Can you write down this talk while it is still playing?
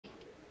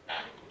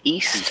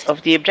east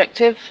of the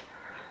objective.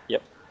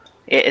 Yep.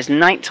 It is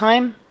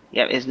nighttime.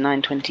 Yep, it is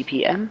 9:20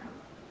 p.m.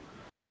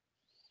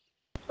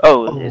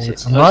 Oh, is it?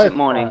 It's Oh, is it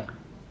morning? nighttime.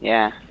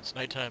 Yeah. It's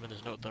nighttime and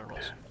there's no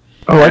thermals.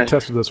 Oh, I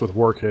tested this with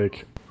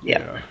Warcake. Yeah.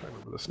 I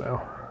remember this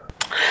now.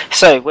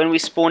 So when we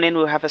spawn in,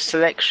 we'll have a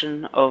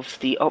selection of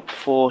the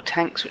Op4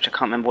 tanks, which I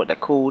can't remember what they're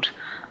called,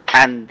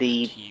 and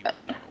the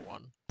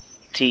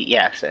T101.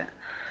 that's it.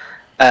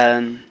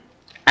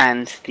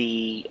 And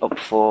the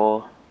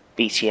Op4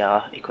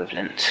 BTR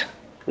equivalent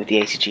with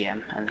the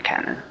ATGM and the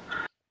cannon.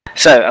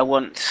 So I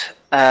want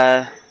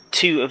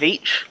 2 of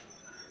each.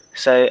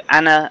 So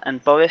Anna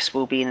and Boris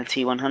will be in the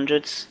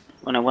T100s,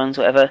 101s,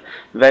 whatever.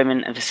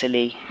 Roman and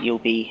Vasily, you'll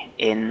be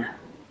in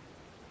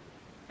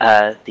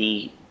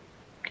the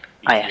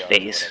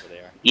IFVs.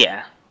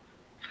 Yeah.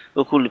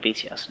 We'll call the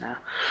BTRs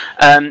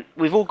now.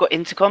 We've all got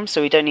intercoms,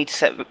 so we don't need to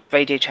set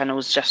radio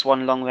channels, just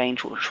one long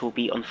range, which will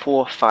be on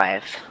 4 or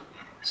 5.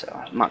 So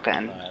I'll mark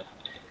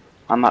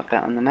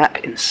that on the map.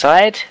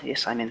 Inside.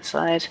 Yes, I'm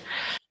inside.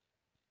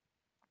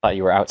 Thought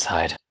you were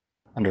outside,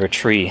 under a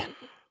tree.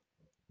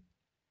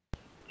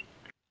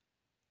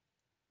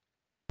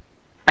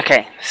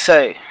 Okay,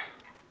 so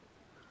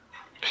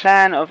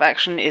plan of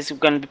action is we're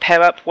going to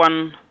pair up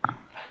one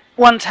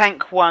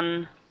tank,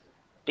 one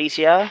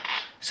BTR.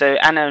 So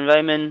Anna and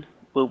Roman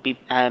will be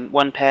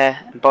one pair,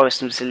 and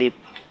Boris and Vasily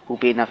will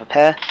be another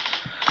pair.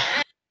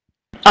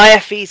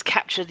 IFVs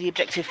capture the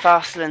objective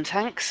faster than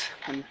tanks.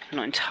 I'm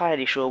not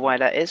entirely sure why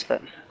that is,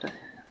 but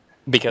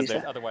Because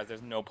otherwise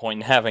there's no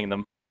point in having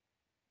them.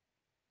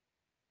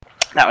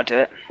 that would do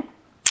it.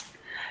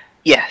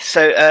 Yeah,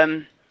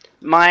 so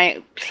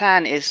my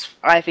plan is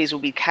IFVs will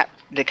be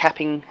the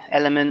capping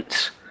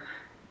element.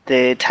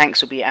 The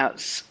tanks will be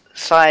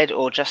outside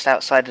or just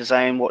outside the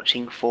zone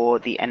watching for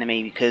the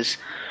enemy, because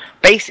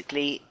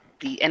basically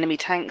the enemy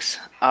tanks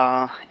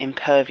are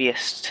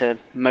impervious to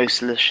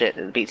most of the shit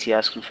that the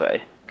BTRs can throw,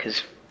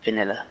 because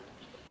vanilla.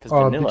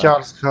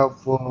 BTRs have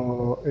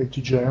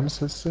ATGM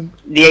system.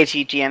 The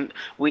ATGM,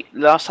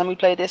 last time we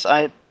played this,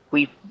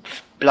 we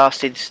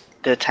blasted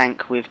the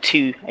tank with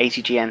 2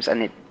 ATGMs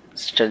and it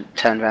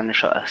turned around and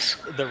shot us.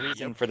 The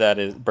reason for that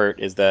is, Bert,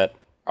 is that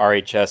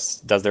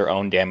RHS does their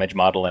own damage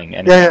modeling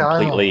and Yeah,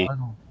 completely. I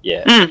know.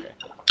 Yeah. Okay.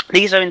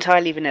 These are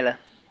entirely vanilla.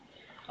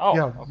 Oh,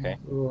 Yeah, okay.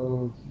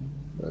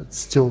 it's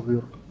still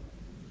weird.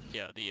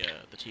 Yeah,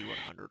 the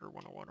T100 or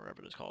 101 or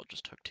whatever it's called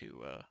just took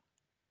 2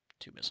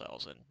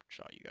 missiles and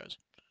shot you guys.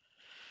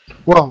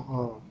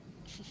 Well,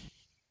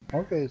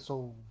 okay,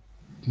 so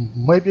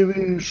maybe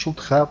we should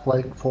have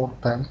like 4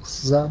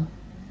 tanks then,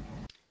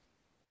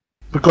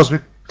 because we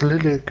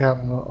clearly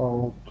can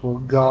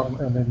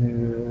outgun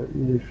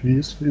enemy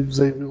EFVs if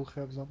they will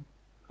have them.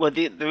 Well,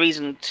 the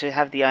reason to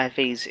have the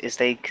IFVs is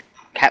they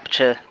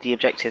capture the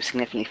objective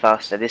significantly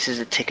faster. This is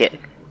a ticket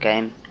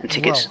game, and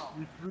tickets... Well,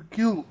 if we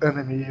kill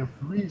enemy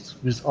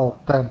EFVs with our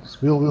tanks,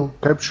 we will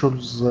capture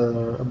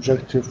the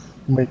objective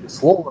maybe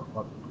slower,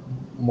 but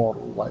more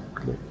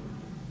likely.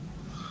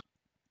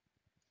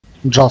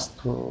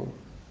 Just... We'll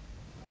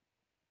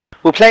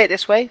play it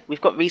this way.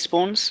 We've got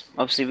respawns.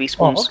 Obviously,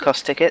 respawns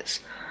cost tickets.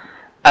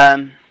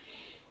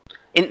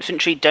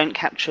 Infantry don't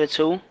capture at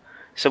all.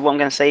 So what I'm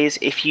going to say is,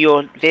 if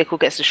your vehicle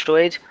gets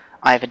destroyed,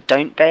 either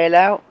don't bail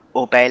out,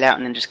 or bail out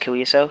and then just kill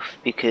yourself,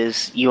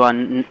 because you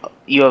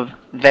are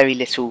very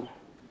little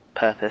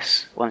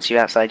purpose once you're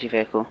outside your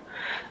vehicle.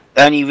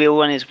 The only real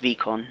one is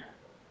recon,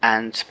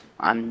 and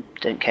I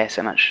don't care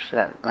so much for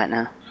that right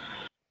now.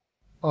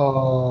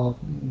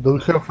 Do we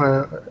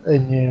have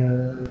any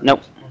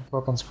Nope.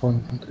 weapons for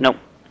infantry? Nope.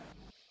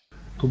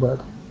 Too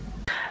bad.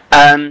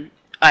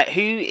 Alright,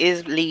 who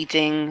is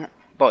leading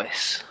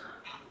Boris?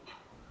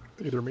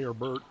 Either me or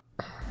Bert.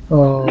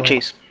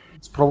 Choose.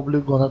 It's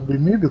probably gonna be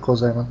me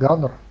because I'm a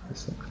gunner, I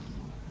think.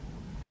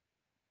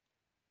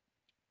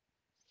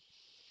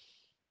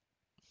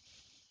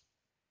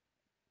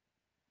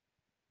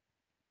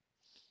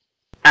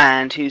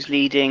 And who's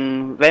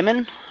leading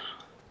Raymond?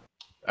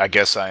 I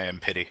guess I am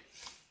Pity.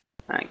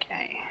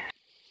 Okay.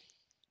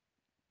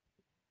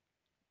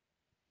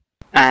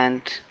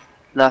 And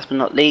last but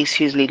not least,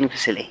 who's leading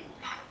Vasily?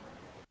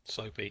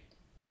 Soapy.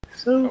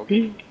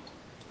 Soapy.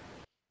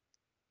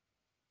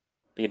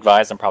 Be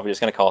advised, I'm probably just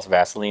going to call us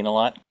Vaseline a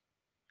lot.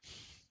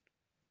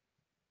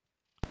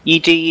 You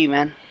do you,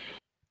 man.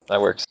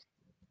 That works.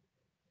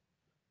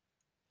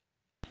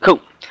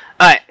 Cool.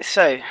 Alright,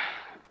 so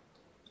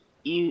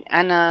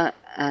Anna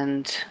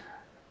and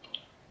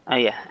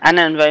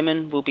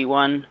Roman will be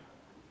 1,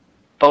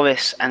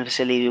 Boris and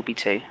Vasily will be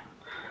 2.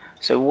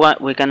 So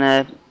what we're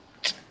gonna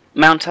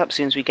mount up as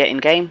soon as we get in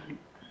game.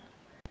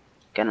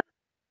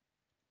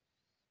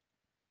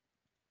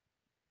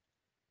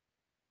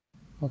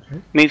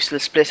 Okay. Move to the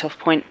split off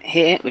point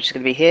here, which is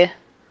gonna be here.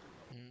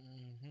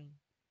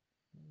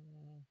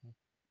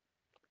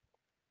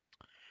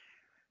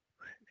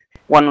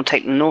 One will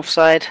take the north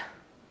side,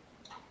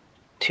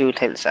 2 will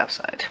take the south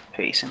side.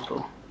 Pretty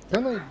simple.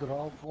 Can I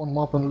drop on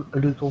map a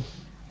little?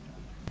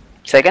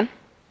 Say again?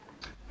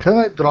 Can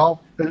I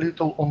drop a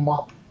little on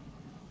map?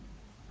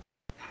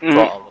 Draw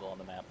a little on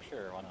the map,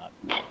 sure, why not?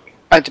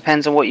 It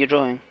depends on what you're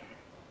drawing.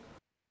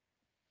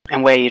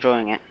 And where you're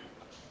drawing it.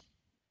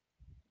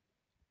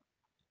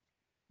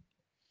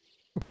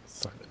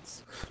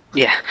 Silence.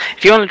 Yeah.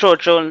 If you want to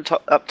draw on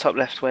up top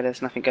left where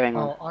there's nothing going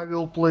on. I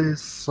will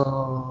place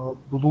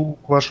blue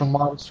question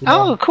marks.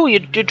 Oh, cool, you're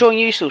drawing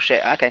useful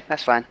shit. Okay,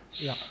 that's fine.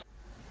 Yeah.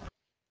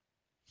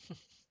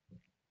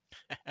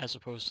 As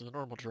opposed to the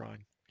normal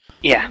drawing.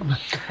 Yeah.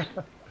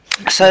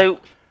 So,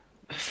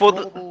 for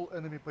the... Probable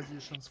enemy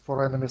positions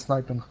for enemy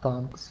sniping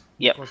tanks.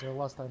 Yep. Because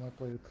last time I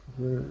played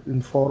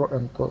in 4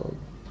 and...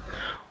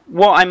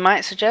 What I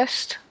might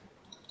suggest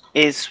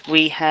is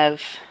we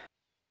have...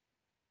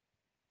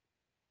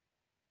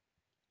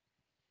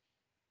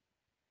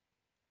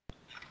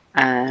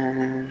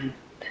 And...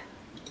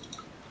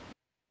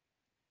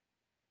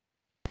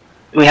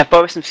 We have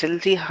Boris and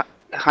Facility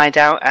hide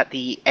out at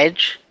the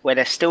edge where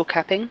they're still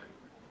capping,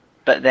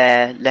 but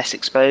they're less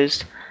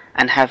exposed,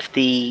 and have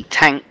the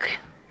tank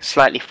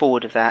slightly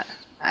forward of that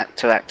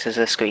to act as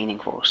a screening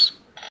force.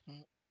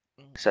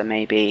 So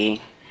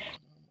maybe...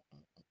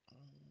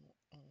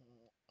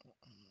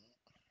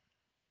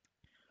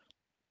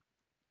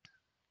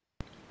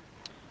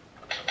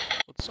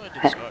 What side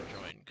did Scott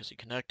join? Because he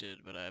connected,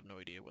 but I have no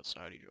idea what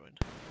side he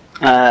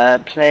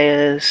joined.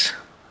 Players...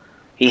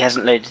 He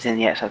hasn't loaded in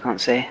yet, so I can't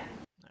see. Okay.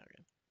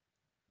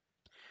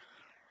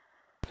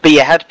 But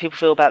yeah, how do people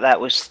feel about that?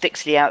 With stick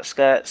to the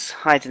outskirts,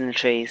 hide in the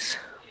trees.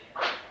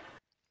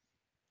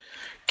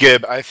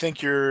 Gib, I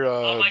think your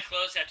All my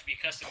clothes have to be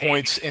custom made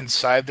points because-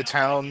 inside the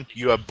town,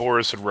 you have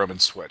Boris and Roman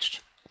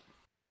switched.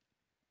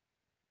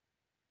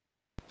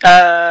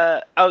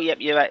 Oh, yep,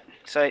 you're right.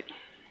 So,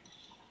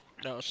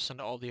 No, let's just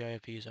send all the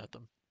IFPs at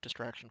them.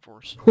 Distraction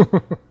force.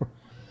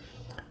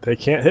 They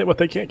can't hit what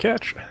they can't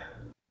catch.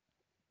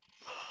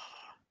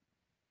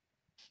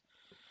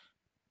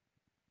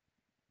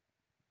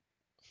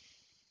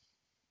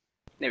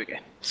 there we go.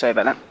 Sorry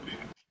about that.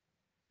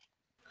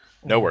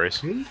 No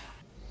worries.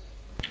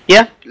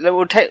 Yeah,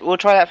 we'll try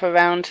that for a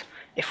round.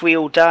 If we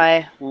all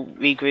die, we'll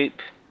regroup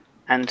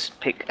and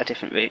pick a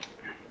different route.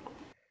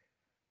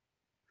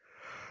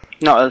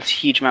 Not a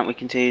huge amount we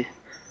can do,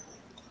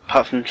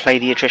 apart from play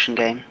the attrition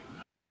game.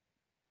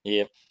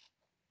 Yep.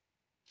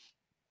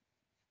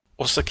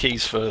 What's the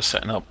keys for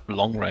setting up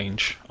long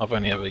range? I've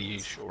only ever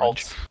used short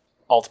range.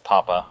 Alt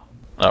Papa.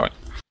 Alright.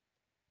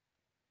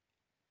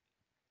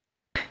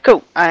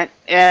 Cool. Alright,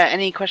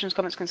 any questions,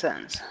 comments,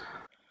 concerns?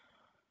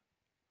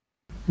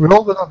 We're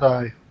all gonna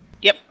die.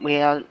 Yep, we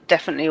are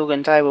definitely all going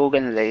to die, we're all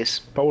going to lose.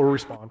 But we'll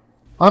respawn.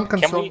 I'm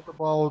concerned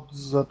about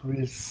that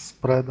we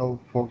spread our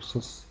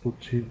forces to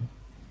team.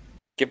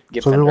 Give So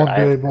we Thunder. won't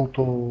I be have, able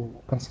to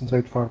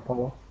concentrate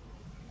firepower.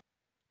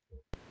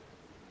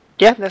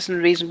 Yeah, that's a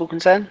reasonable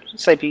concern.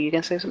 Soapy, you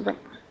going to say something?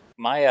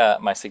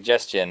 my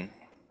suggestion,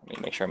 let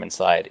me make sure I'm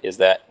inside, is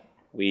that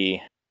we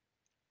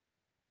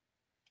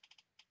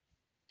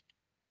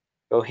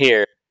go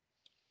here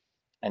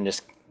and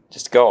just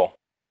go.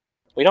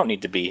 We don't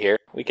need to be here.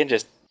 We can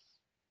just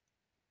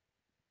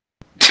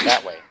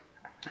that way.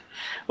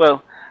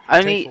 Well,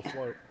 only Tanks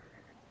will float.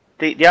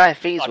 the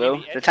IFVs I mean, will,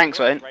 edge the of tanks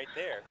road is won't. Right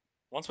there.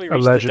 Once we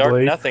reach the dark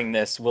Allegedly.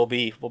 nothingness, we'll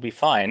be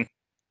fine.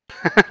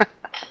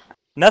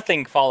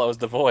 Nothing follows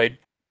the void.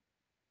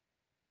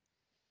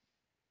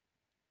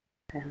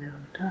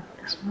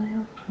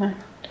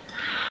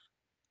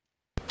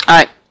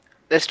 Alright,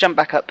 let's jump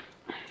back up.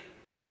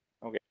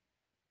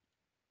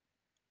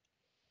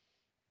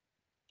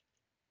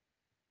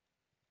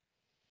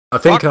 I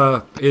think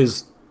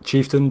is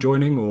Chieftain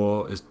joining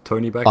or is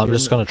Tony back? I'm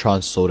just gonna try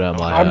and sort out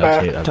my I'm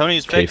back. T-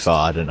 Tony's fixed. T-file.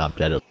 I didn't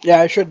update it.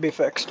 Yeah, it should be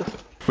fixed.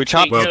 We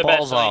chopped Well- the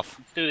balls off.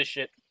 Let's do this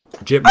shit.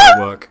 Jip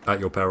network at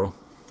your peril.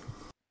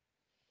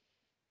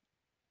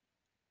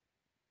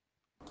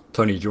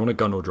 Tony, do you want a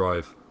gun or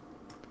drive?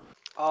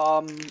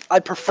 I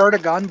prefer to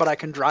gun, but I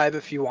can drive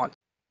if you want.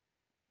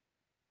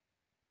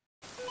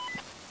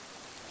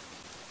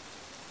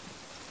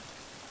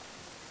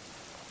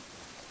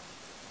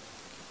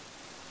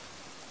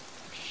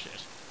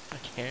 Shit. I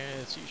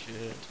can't see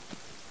shit.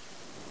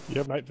 You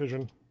have night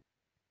vision.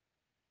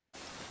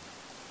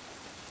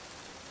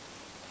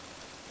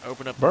 I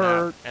open up the map,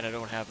 Bird. and I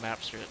don't have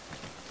maps yet.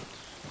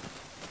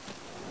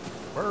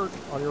 Bird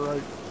on your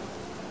right.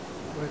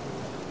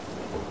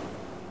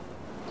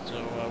 So,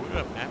 we don't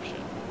have map shit.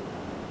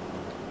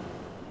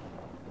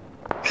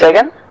 Say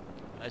again?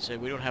 I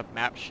said we don't have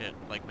map shit,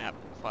 like map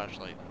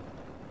flashlight.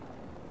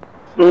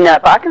 No,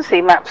 but I can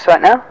see maps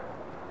right now.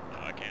 No,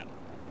 I can't.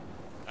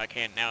 I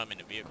can now. I'm in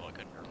a vehicle. I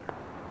couldn't earlier.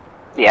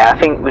 Yeah, I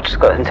think we just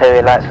got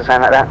interior lights or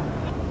something like that.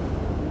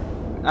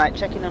 Alright,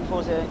 checking on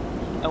 40.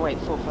 Oh wait,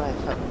 45.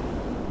 Fuck.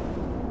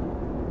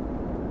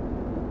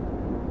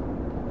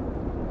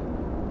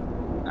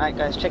 Alright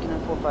guys, checking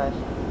on 45.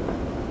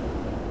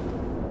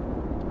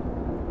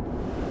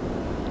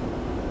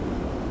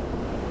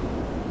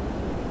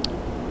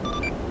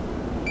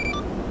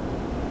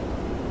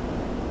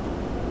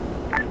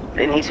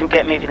 They need to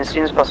get moving as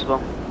soon as possible.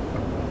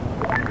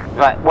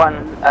 Right,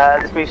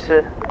 let's move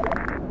to...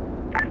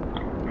 Can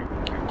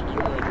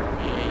you draw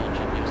me a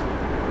GPS?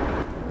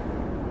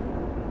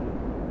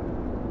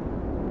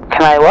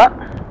 Can I what?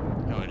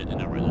 No, I didn't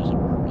know where there's a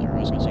warp there. I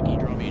was gonna say, can you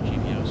draw me a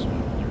GPS?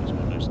 There is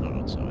one that's not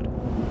outside.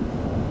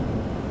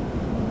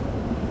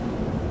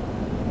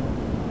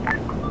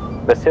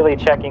 Vasily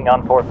checking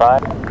on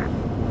 4-5.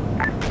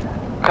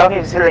 Copy,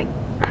 Vasily.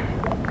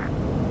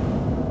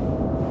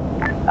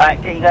 Alright,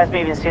 get you guys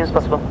moving as soon as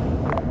possible.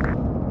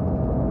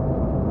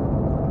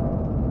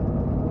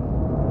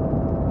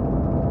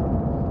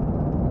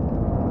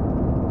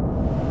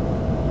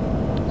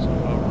 So,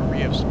 where we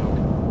have smoke.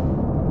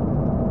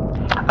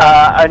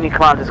 Only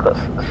commander's got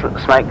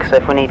smoke, so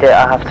if we need it,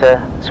 I'll have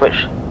to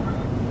switch. I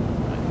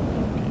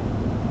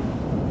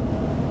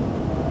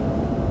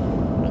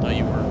thought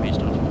you were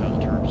based off of how the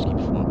turret just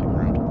keeps flopping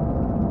around.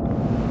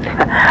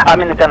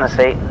 I'm in the gunner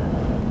seat.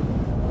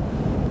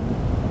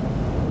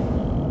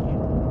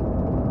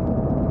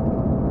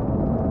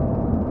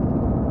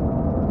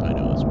 I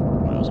know that's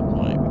what I was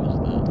implying because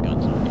the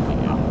guns aren't doing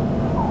it.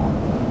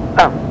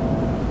 Oh.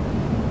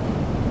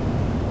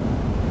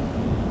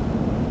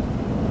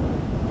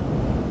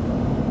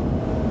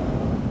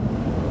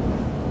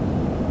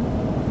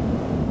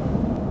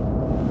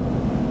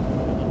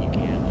 You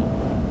can.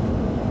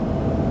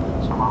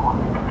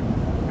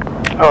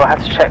 Oh, I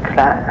have to check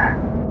that.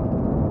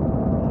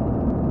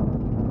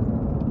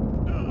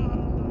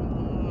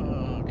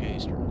 Okay,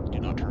 do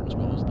not turn as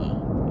well as the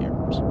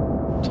airports.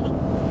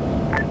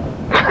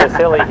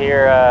 Vasily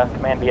here,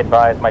 command be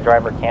advised, my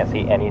driver can't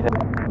see anything.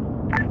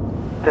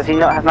 Does he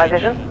not have night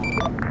vision?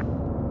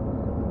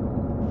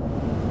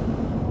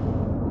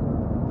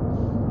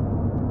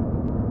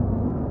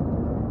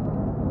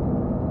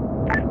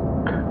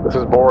 This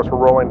is Boris. We're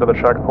rolling to the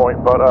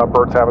checkpoint, but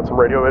Bert's having some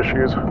radio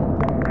issues.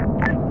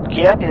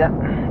 Yeah, do that.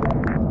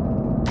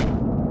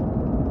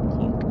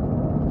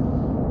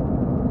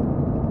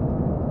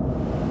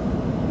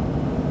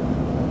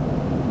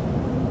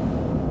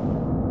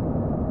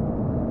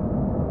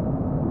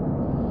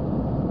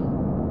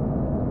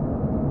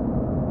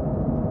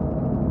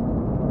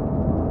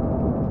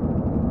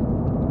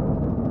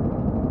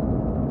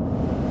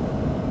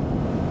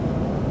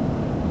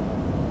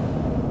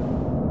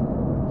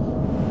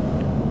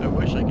 I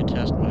wish I could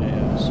test my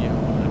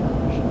CO100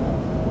 vision.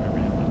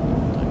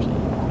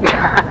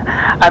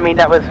 I mean,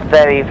 that was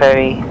very,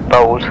 very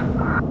bold.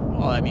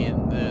 Well, I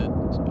mean, the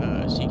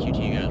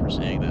CQT guys were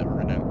saying that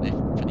we're gonna,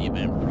 for the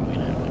event, we're probably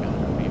gonna have like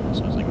 100 people,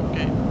 so I was like,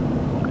 okay.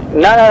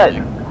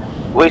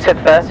 No. We said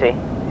 30.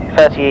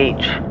 30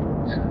 each.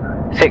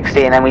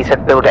 60, and then we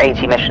said build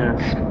 80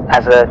 missions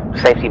as a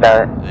safety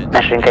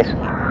measure in case.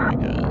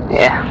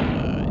 Yeah.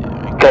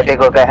 Go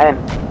big or go home.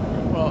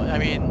 Well, I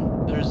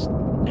mean, there's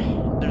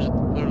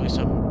literally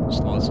some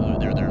slots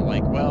that are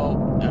like,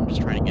 well, I'm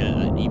just trying to get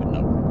an even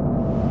number.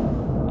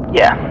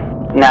 Yeah.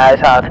 No,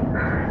 it's hard.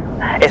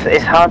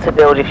 It's hard to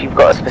build if you've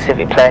got a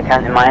specific player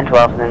count in mind,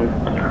 rather than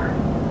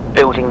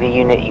building the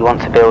unit you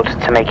want to build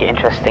to make it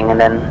interesting and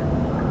then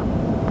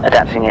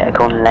adapting it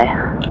accordingly.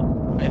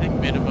 I think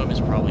minimum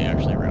is probably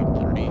actually around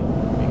 30,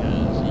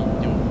 because you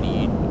don't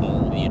need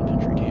all the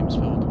infantry teams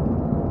filled.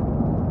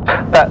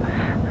 But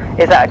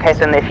is that a case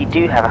then if you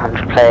do have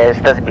 100 players,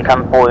 does it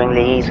become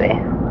boringly easy?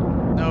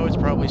 No, it's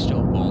probably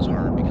still balls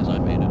hard because I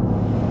made it.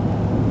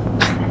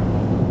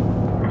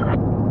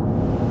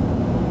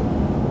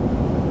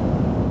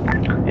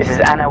 This is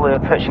Anna, we're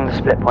approaching the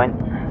split point.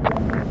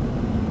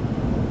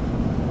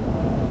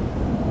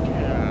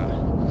 Yeah.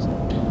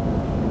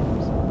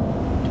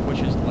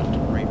 Which is left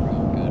and right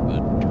real good,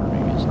 but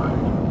turning is not.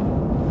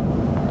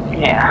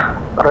 Yeah.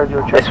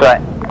 Radio check. This way.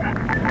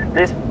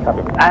 This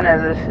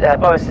Anna,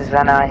 Boris, this is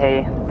Anna, I hear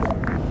you.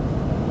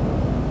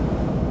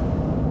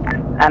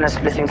 Anna's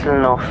splitting to the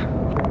north.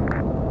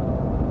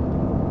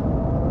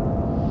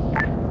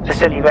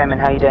 Vasily, Roman,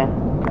 how you doing?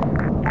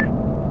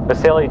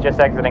 Vasily just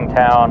exiting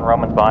town,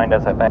 Roman's behind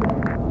us, I think.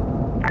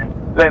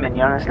 Roman,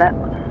 you on us net?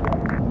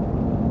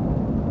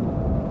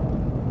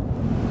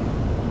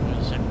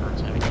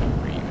 Bird's having some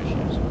radio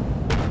issues.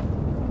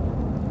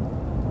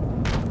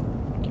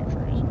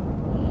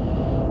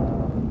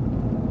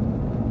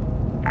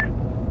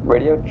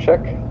 Radio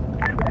check.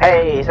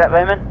 Hey, is that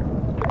Roman?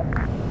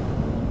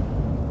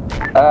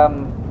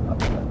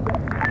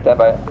 Stand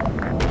by.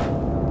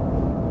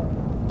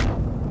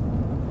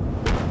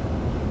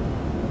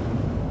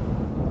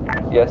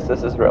 Yes,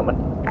 this is Roman.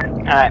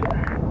 Alright.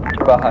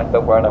 We're behind,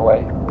 but we're on our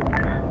way.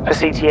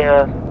 Proceed to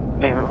your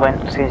movement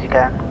point as soon as you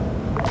can.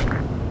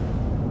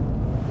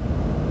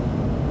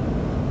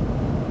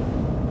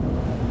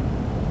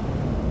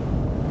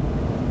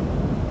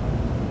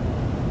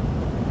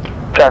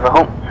 Driver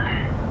halt.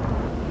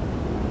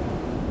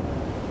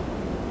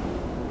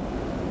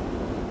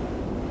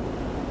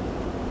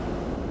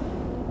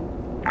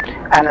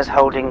 Anna's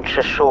holding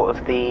just short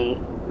of the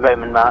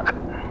Roman mark,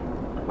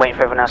 waiting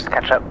for everyone else to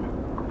catch up.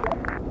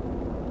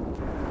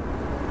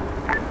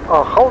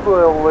 How do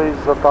I always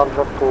the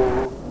target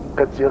to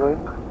get zeroing?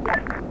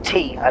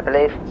 T, I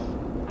believe.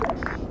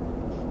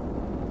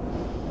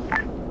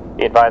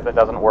 Be advised that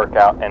doesn't work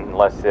out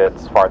unless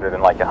it's farther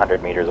than like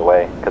 100 meters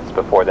away, because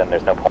before then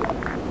there's no point.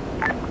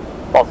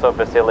 Also,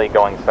 Vasily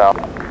going south.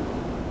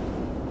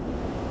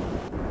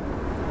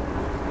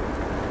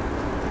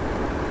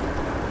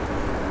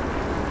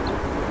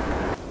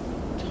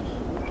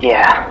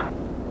 Yeah.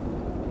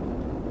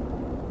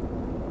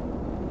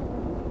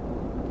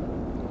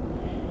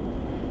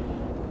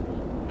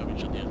 Can we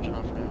shut the engine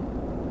off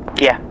now?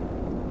 Yeah.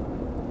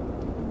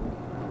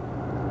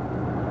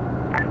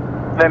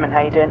 Roman,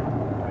 how you doing?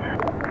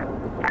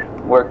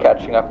 We're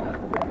catching up.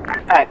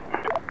 Alright.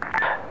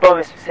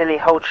 Boris, Vasily,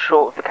 hold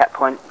short of the cap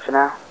point for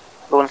now.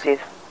 We want to see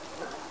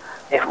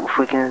if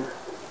we can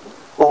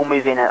all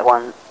move in at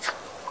once.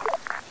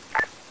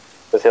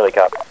 Vasily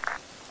Cup.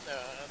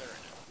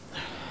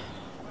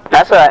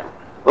 That's alright.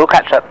 We'll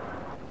catch up.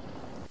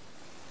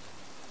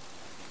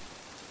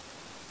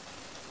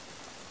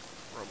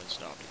 Roman,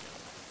 stop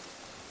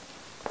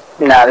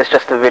again. No, there's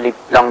just a really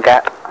long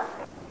gap.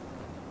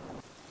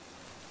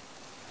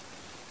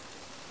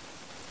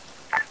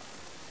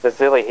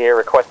 Vasily here,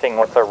 requesting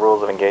what's our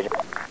rules of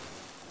engagement.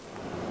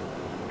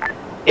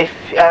 If,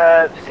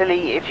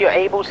 Vasily, if you're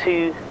able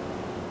to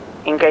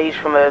engage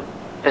from a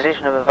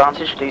position of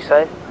advantage, do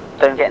so.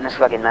 Don't get in a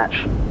slugging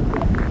match.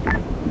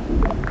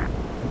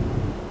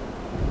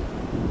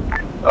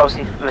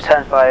 Obviously,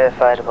 return fire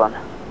fired upon. I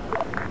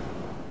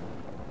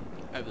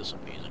have this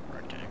amazing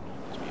rectangle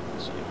to be able to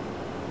see.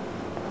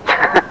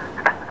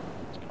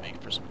 It's gonna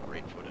make for some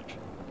great footage.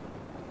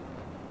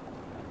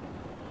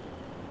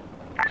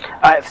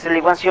 Alright, Vasily,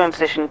 once you're in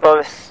position,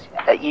 Boris,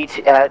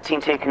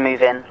 Team 2 can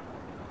move in.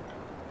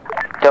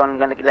 Don't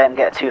let him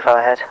get too far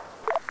ahead.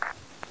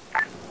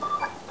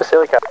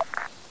 Vasily Cup.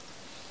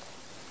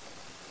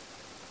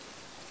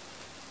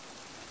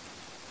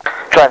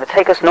 Driver,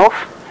 take us north.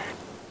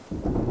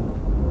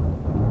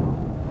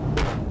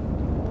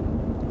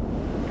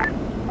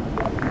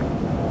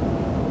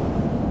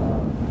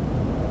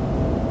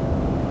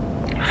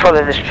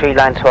 Follow this tree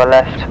line to our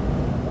left.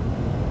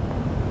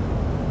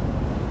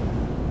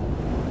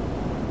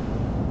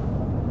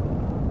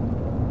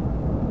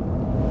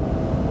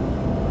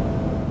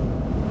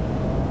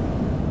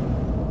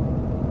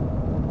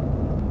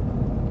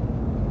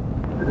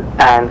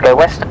 And go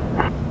west.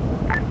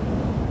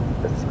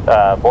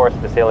 Boris,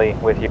 Vasily,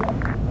 with you.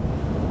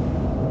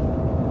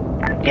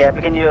 Yeah,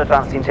 begin your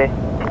advance, Team 2.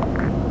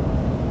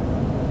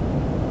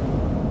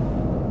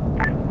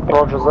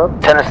 Roger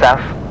that. Turn us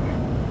south.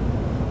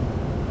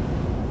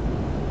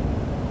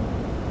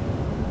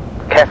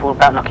 Careful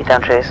about knocking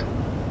down trees.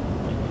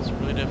 It's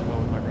really difficult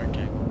with my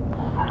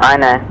rectangle. I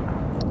know.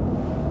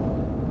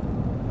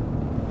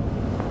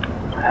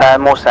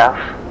 More south.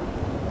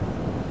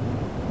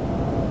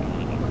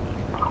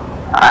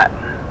 Alright.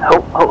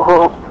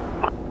 Ho.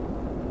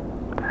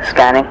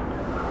 Scanning.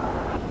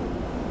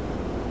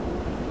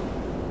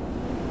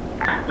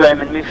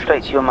 Roman, move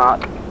straight to your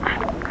mark.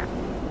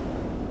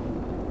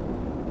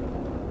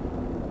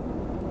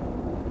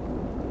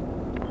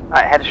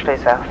 Alright, head straight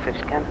south if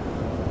you can.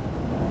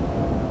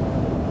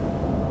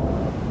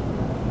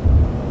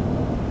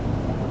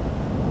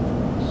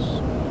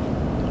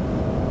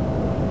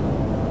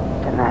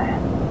 Don't know.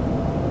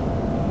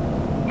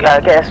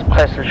 Get us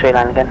close to the tree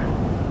line again.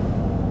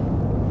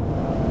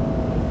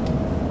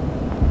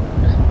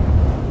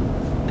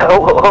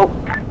 Oh.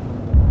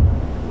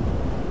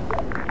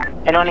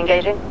 Anyone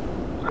engaging?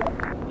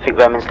 I think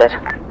Roman's dead.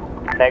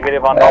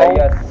 Negative on all?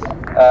 Yes,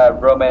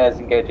 Roman is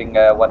engaging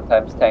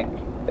 1x tank.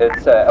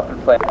 It's up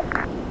in flame.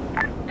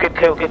 Good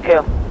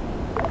kill.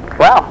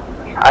 Wow,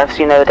 I've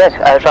seen they were dead.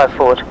 I'll drive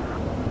forward.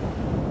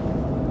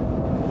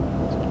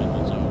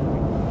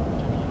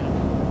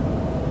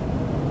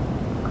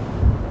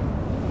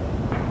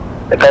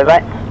 Go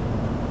right.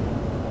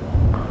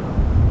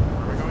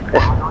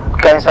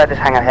 Let's go inside this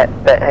hangar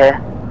bit here.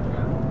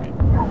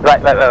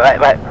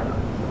 Right.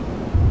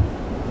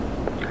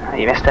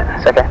 You missed it,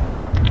 it's okay.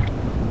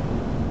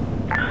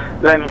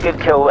 Roman, good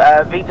kill.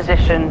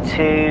 Reposition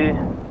to...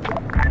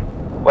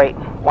 Wait,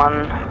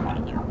 one...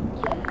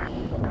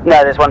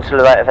 No, there's one to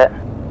the right of it.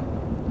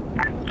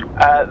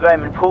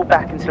 Roman, pull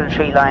back into the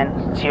tree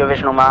line to your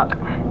original mark.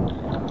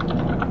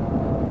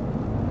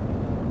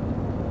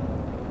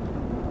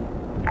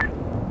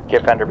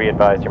 Kip Fender, be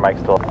advised, your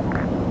mic's still.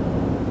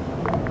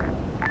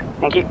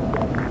 Thank you.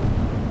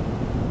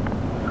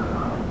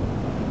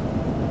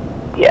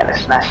 Yeah,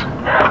 that's nice.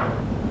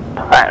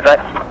 Right.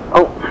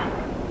 Oh.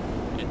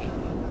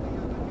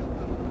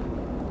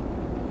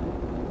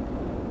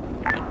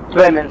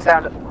 Roman,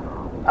 sound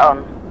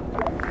on.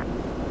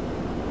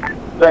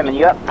 Roman,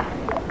 you up?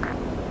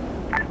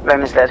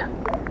 Roman's dead.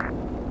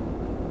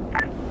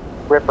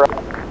 Ripper.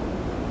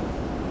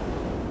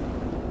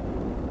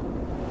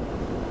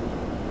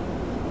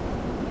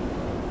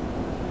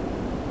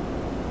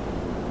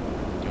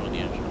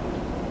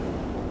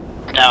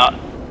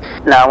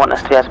 No, I want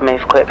us to be able to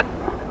move quick.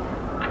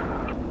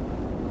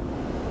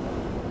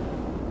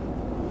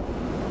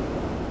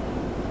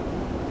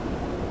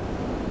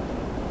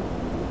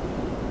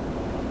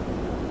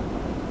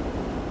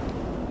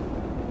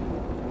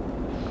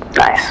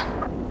 Nice.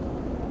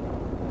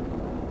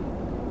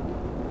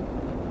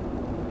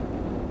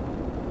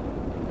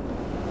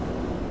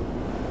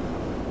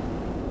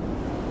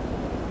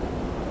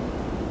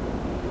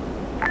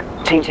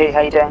 Team 2,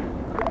 how you doing?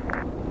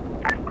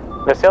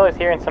 Vasily's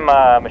hearing some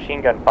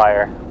machine gun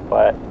fire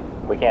but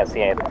we can't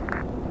see anything.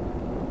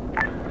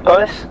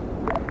 Boris?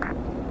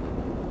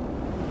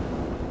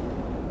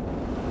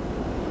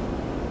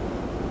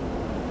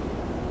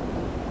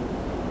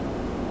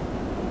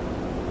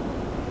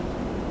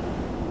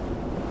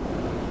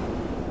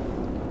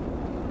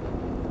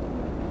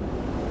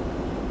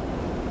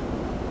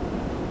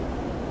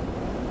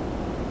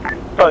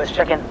 Boris,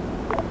 check in.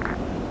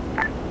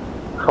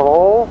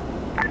 Hello?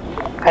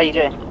 How you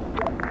doing?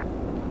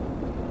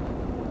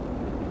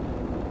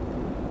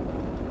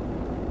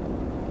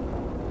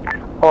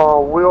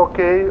 We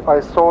okay. I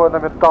saw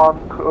enemy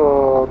tank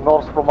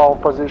north from our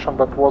position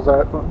that was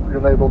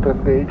unable to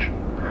engage.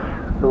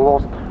 We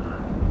lost.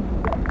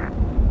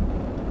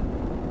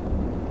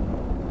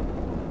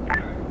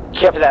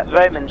 Copy that.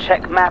 Roman,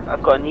 check map.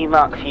 I've got a new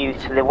mark for you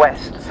to the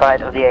west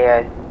side of the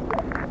AO.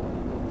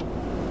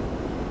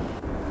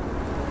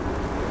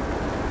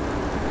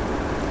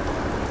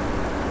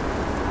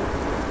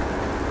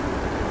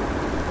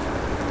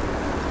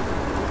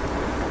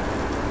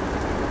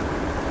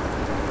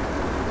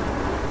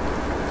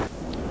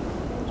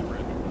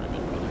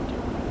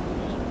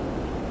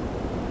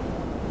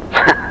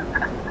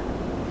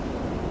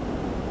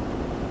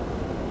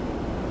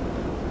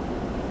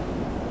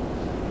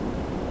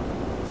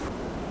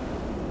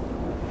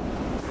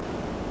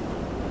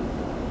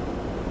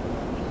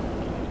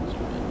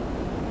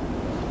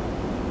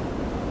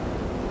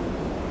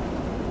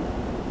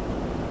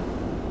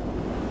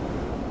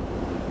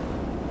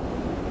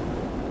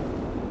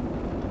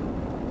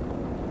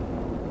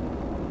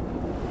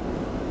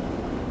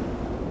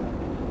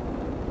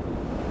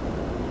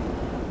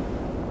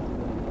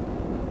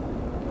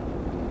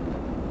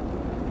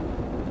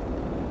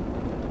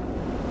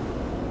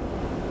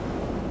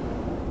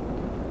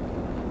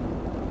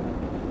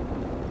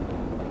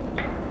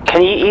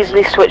 Can you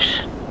easily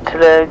switch to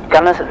the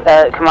gunner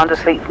commander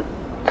seat,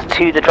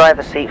 to the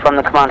driver's seat from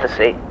the commander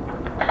seat?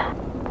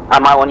 I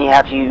might want to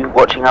have you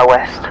watching our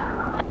west.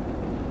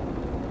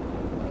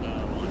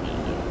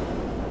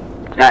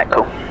 Alright,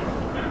 cool.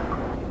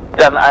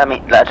 I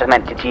mean, I just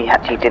meant, you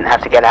didn't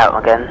have to get out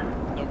again?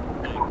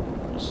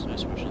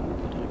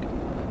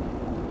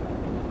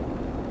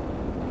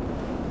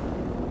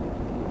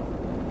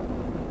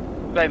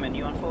 Roman,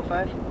 you on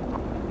 4-5?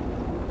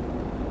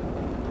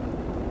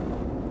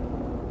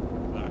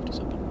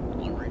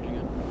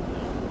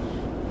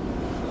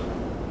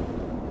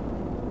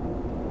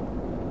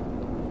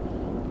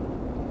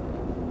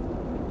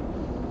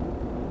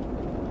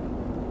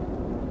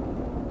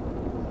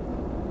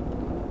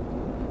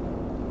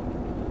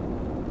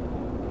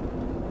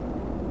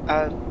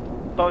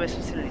 Boris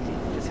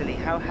facility,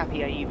 how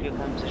happy are you with your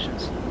current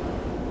positions?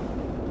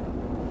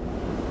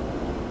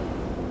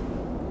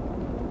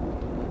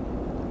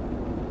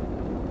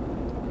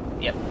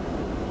 Yep.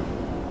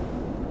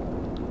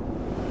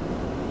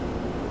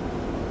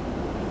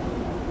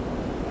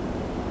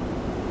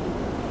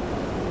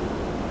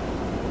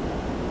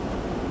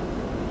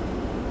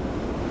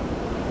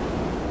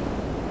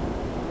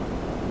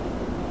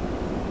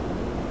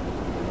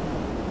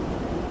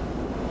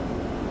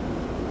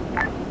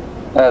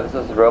 This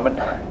is Roman.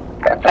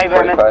 Hey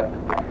Roman,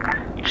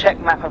 check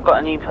map, I've got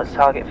a new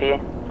target for you.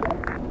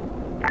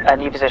 A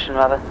new position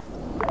rather.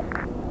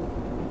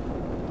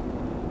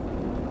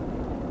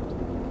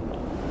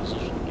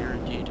 Position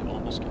guaranteed to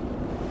almost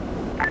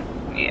get.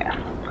 Yeah.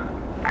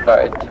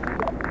 Alright.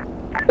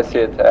 I see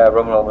it.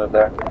 Roman will move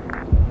there.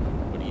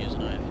 What do you use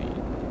an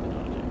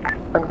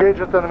IFE? Engage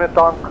at enemy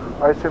tank.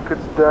 I think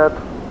it's dead.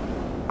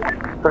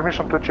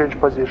 Permission to change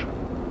position.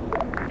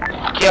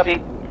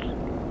 Copy.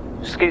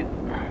 Scoot.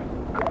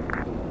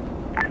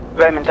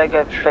 Roman, don't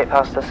go straight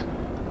past us.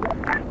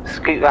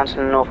 Scoot round to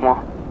the north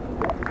more.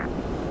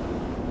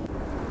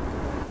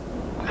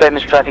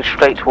 Roman's driving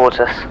straight towards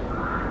us.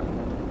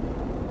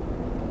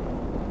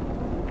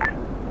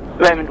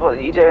 Roman, what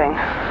are you doing?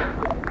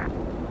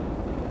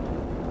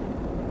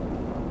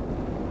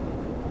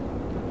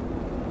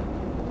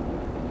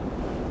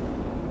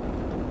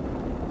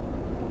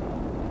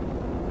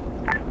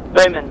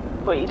 Roman,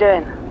 what are you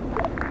doing?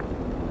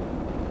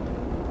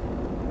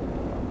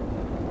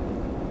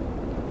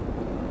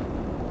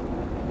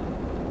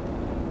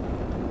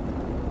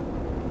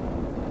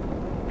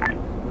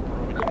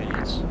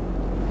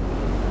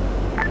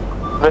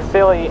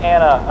 Vasily,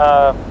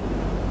 Anna,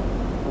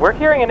 we're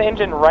hearing an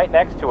engine right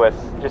next to us.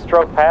 Just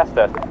drove past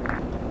us.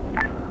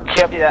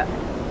 Copy that.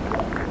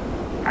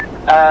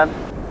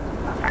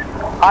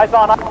 Eyes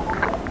on.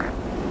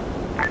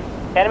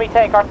 Enemy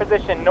tank, our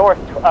position north,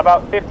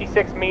 about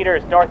 56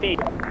 meters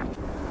northeast.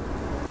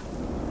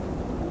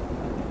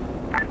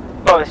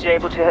 Boris, you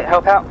able to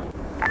help out?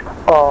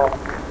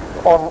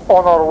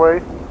 On our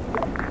way.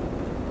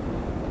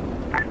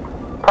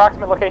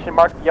 Approximate location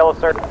marked with yellow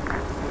circle.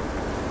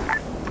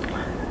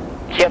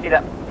 Copy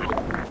that.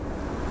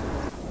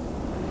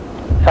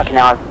 Fucking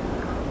hell.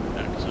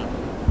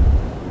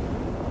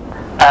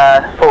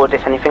 Forward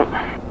if anything.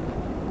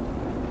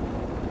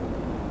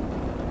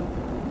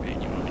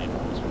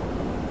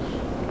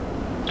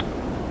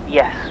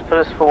 Yes, put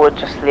us forward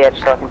just to the edge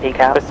so I can peek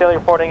out. Facility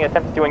reporting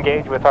attempts to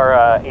engage with our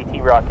AT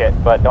rocket,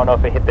 but don't know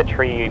if it hit the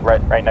tree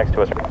right next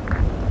to us.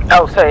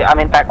 Oh, sorry, I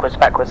mean backwards.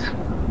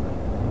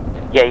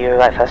 Yeah, you were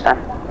right first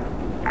time.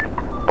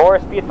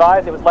 Boris, be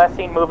advised, it was last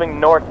seen moving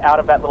north out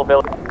of that little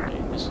building.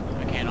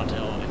 I cannot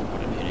tell if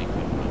what I'm hitting.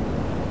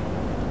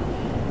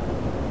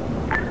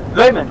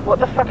 Roman, what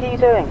the fuck are you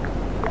doing?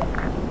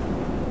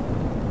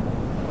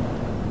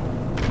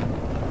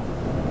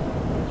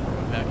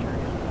 Back here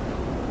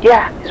again.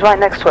 Yeah, he's right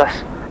next to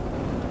us.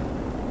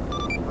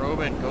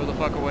 Roman, go the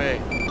fuck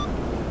away.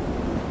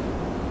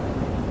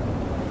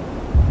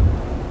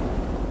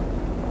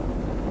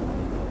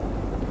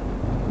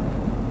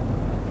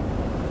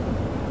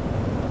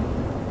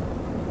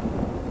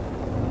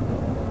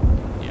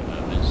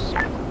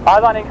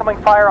 Eyes on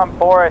incoming fire on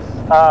Boris,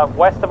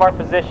 west of our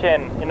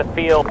position in the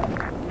field.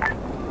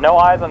 No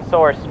eyes on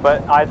source,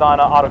 but eyes on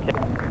auto kit.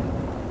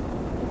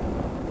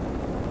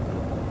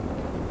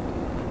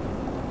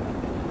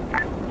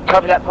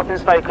 Copy that, pop in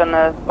smoke on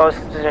the Boris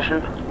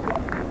position.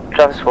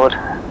 Drive us forward.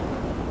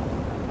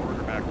 Forward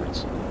or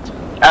backwards?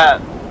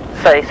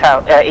 Sorry,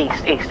 south,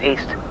 east.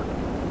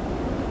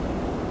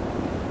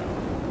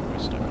 We're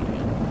stuck on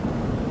again.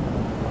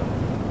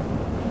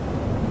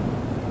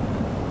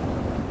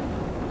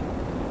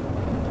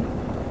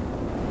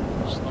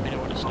 Just let me know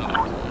when to stop.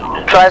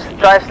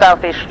 Drive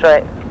southeast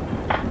straight.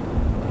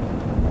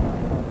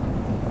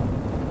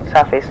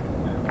 Southeast.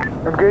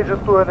 Engage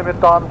 2 enemy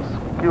tanks,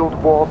 killed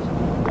boss.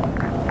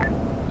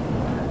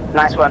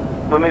 Nice one.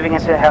 We're moving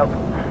into help.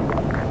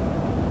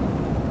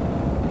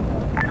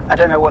 I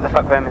don't know what the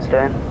fuck Roman's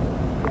doing. I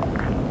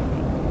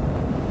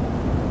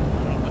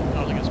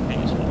don't think it's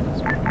pretty useful.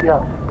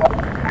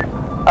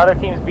 Yeah. Other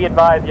teams, be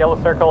advised, yellow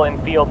circle in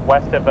field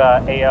west of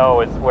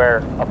AO is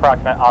where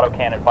approximate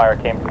autocannon fire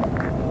came from.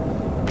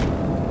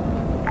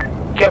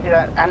 Copy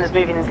that. Anna's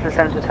moving into the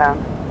centre of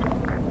town.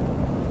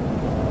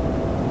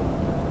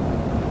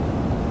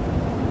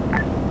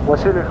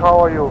 Vasily, how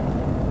are you?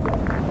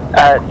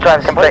 Drive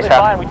straight Completely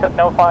south. fine, we took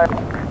no fire.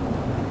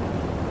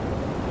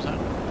 What's that?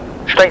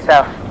 Straight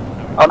south.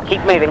 Oh,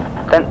 keep moving.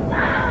 Don't.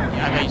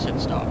 Yeah, I thought you said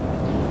stop.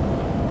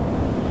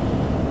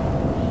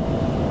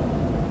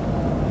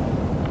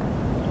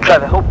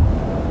 Driver, halt.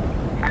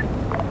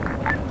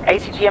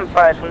 ACGM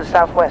fired from the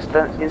southwest.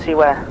 You can see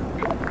where.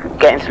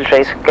 Get into the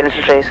trees.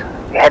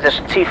 Head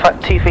us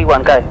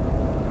 231. Go.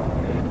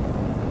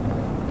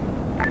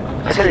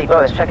 Facility,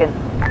 Boris, check in.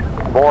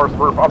 Boris,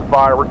 we're on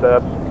fire. We're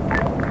dead.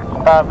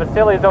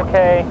 Vasily's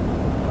okay.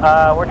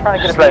 We're trying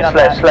to get a beat on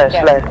that. Slow.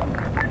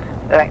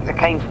 They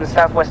came from the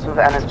southwest of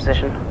Anna's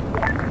position.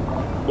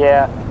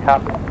 Yeah,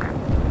 copy.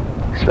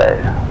 Slow.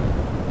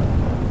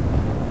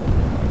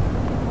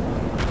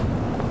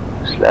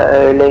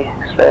 Slowly.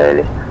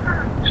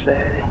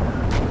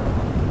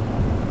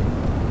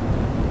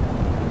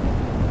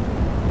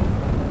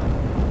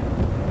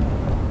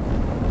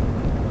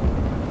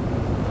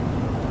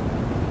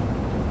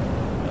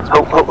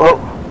 Ho.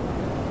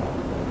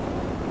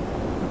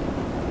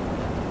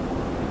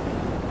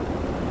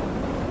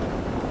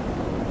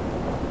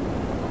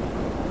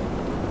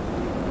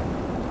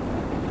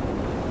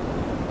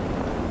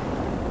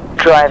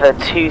 Driver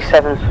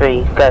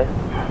 273, go.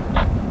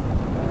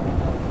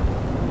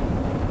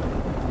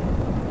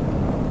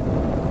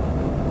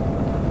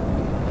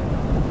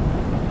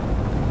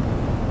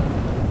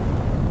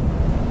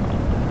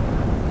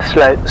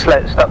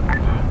 Slow, stop.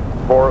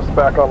 Boris,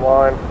 back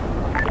online.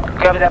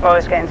 Cover that,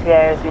 Boris, get into the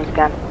area as soon as you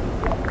can.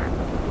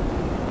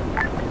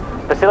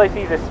 Vasily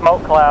sees a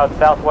smoke cloud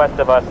southwest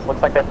of us.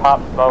 Looks like they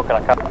popped smoke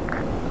on a couple.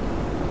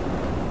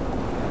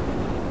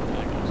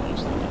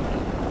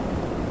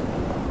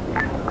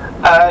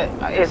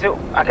 Is it?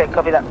 Okay,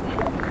 copy that.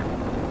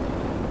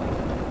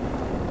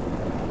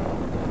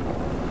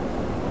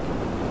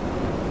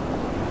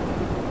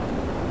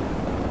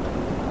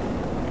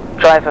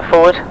 Driver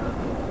forward.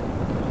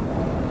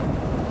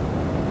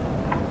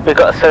 We've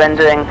got a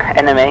surrendering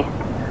enemy.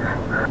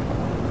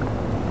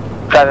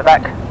 Driver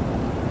back.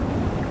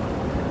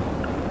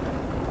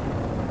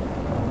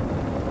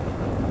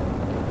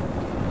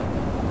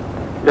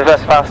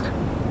 Reverse fast.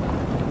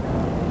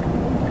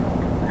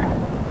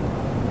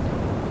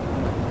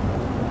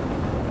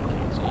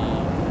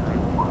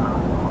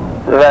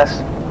 Reverse.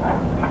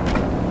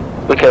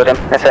 We killed him,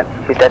 that's it,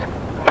 he's dead.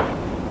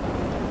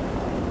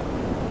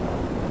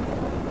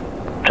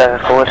 Driver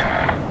forward.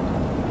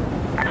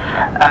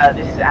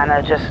 This is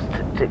Anna, just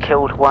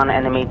killed one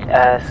enemy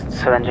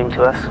surrendering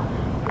to us.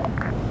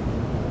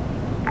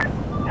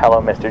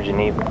 Hello, Mr.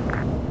 Geneva.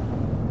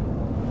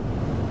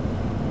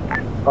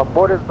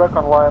 Boris, back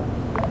online.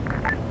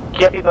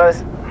 Yep, you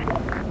guys.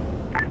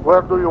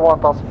 Where do you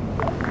want us?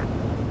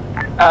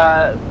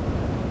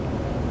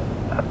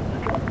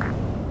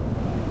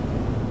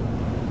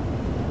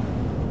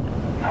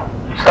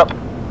 Stop.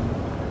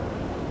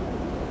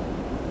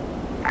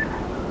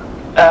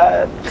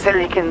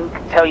 Facility can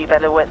tell you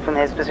better where from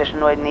his position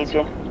where he needs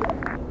you.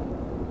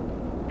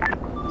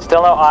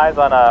 Still no eyes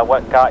on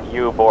what got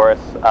you, Boris.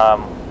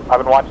 I've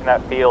been watching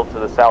that field to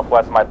the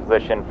southwest of my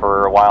position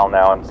for a while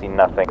now and seen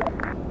nothing.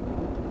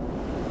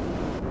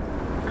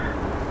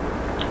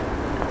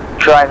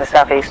 Driver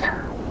southeast.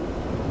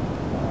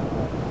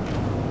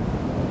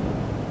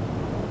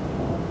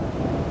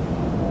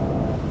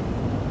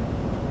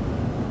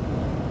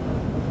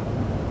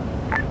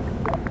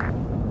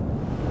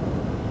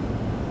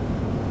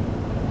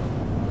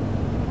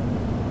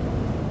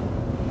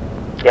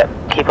 Yep,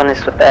 keep on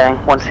this bearing,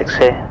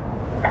 162.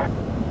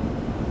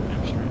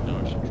 I'm straight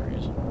dodge some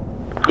trees.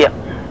 Yep.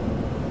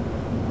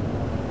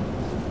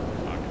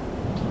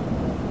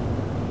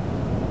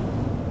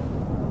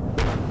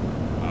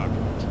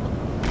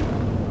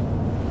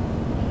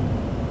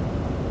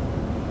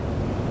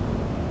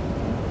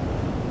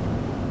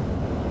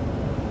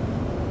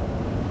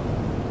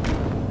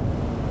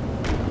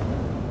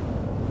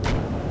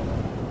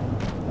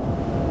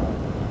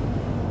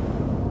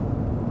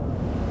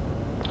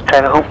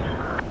 Driver home.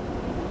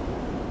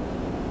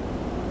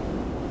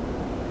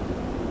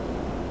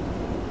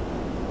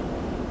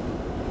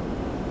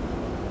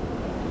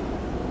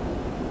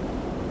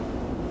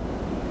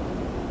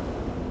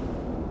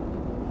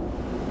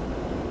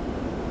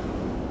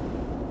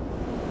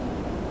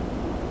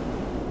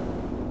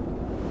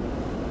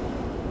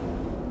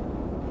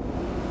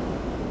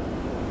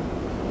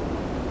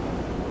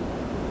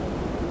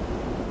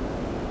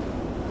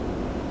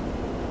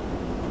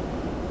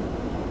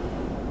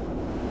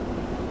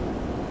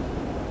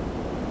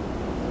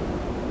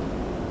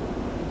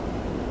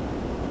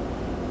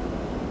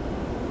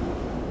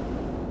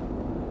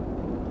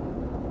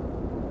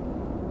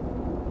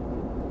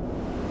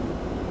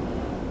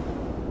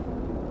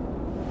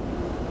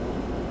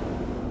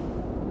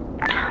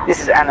 This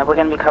is Anna. We're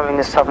going to be covering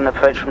the southern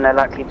approach from their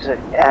likely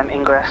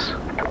ingress.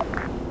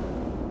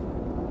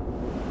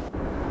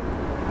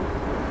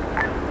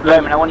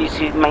 Roman, I want you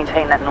to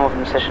maintain that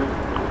northern position,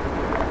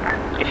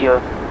 if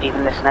you're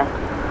even listening.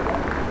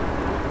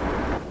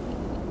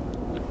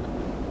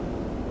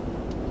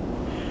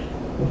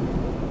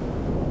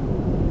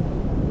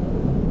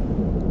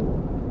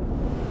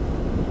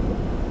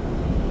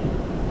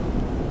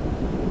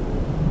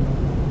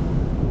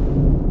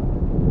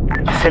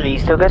 Silly, you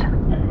still good?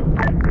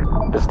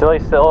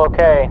 Distillery's still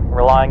okay,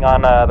 relying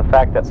on the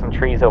fact that some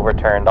trees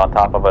overturned on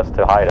top of us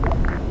to hide it.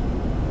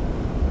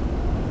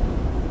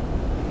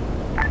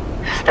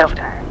 Stealth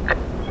tank.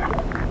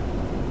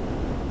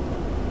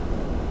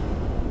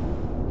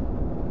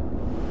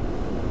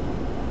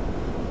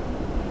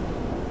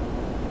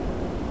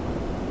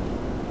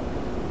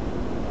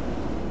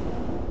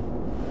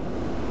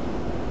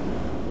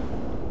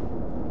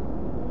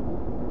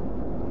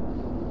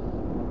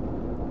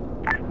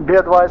 Be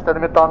advised,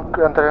 enemy tank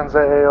entering the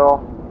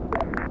AO.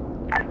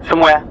 From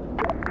where?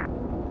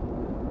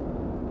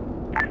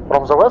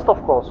 From the west,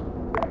 of course.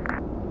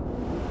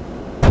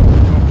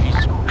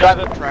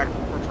 Driver. Retract.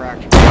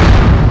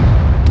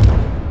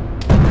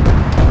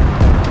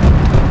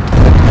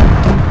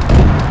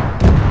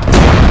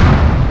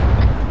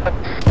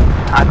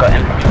 I got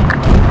him.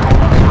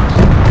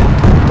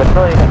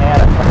 Distillery's in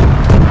Anna.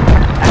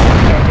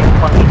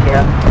 One meter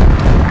here.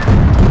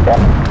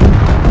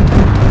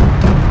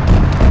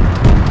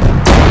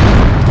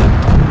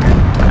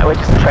 We're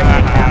just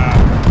training now.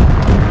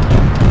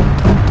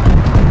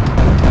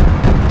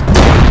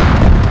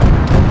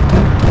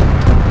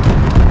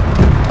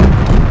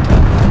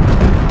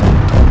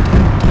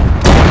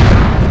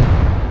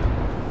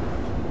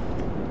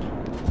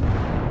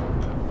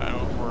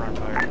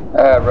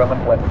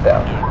 Roman went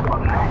down.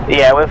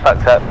 Yeah, we're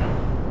fucked up.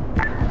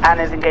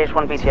 Anna's engaged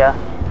 1 BTR.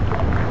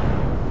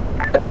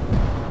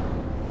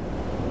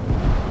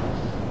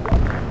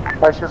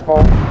 I see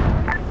smoke.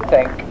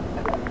 Tank.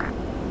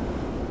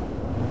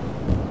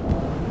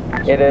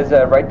 It is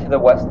right to the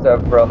west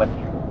of Roman.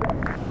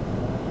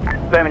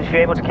 Roman, if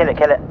you're able to kill it,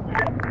 kill it.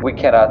 We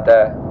cannot,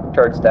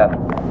 turrets down.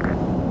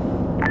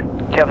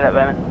 Kill that,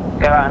 Roman.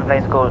 Go out and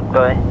blaze a glory.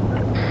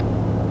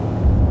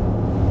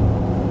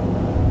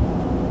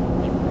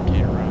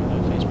 Rotate around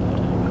and face where the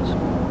tank is.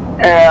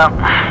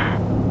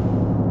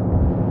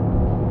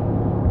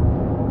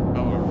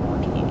 Oh,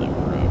 we're to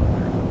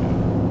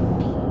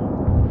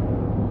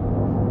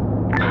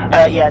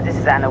the yeah, this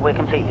is Anna. We're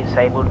completely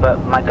disabled, but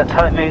my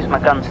turret moves, my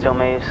gun still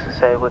moves,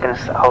 so we're going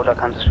to hold our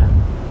guns.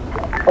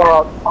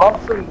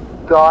 Something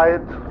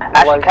died.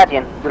 Actually,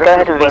 Cadian, go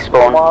ahead and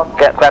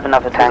respawn. Grab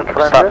another tank,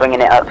 start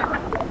bringing it up.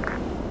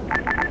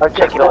 I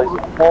see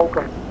smoke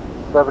and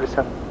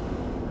everything.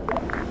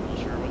 You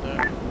sure about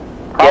that?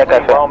 Yeah, go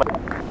for Roman.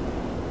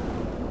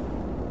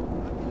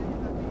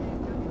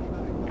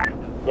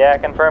 Yeah,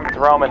 confirm it's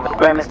Roman.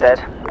 Roman's dead.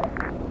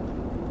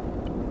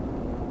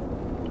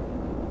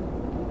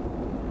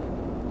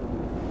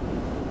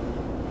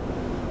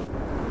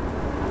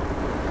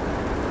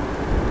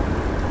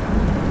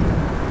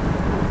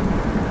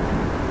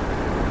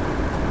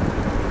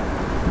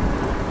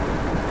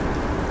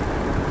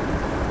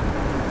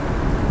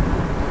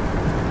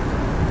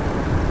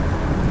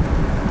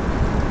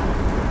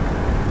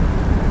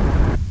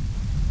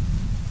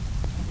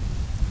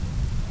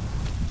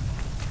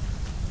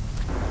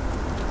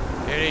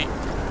 Hey.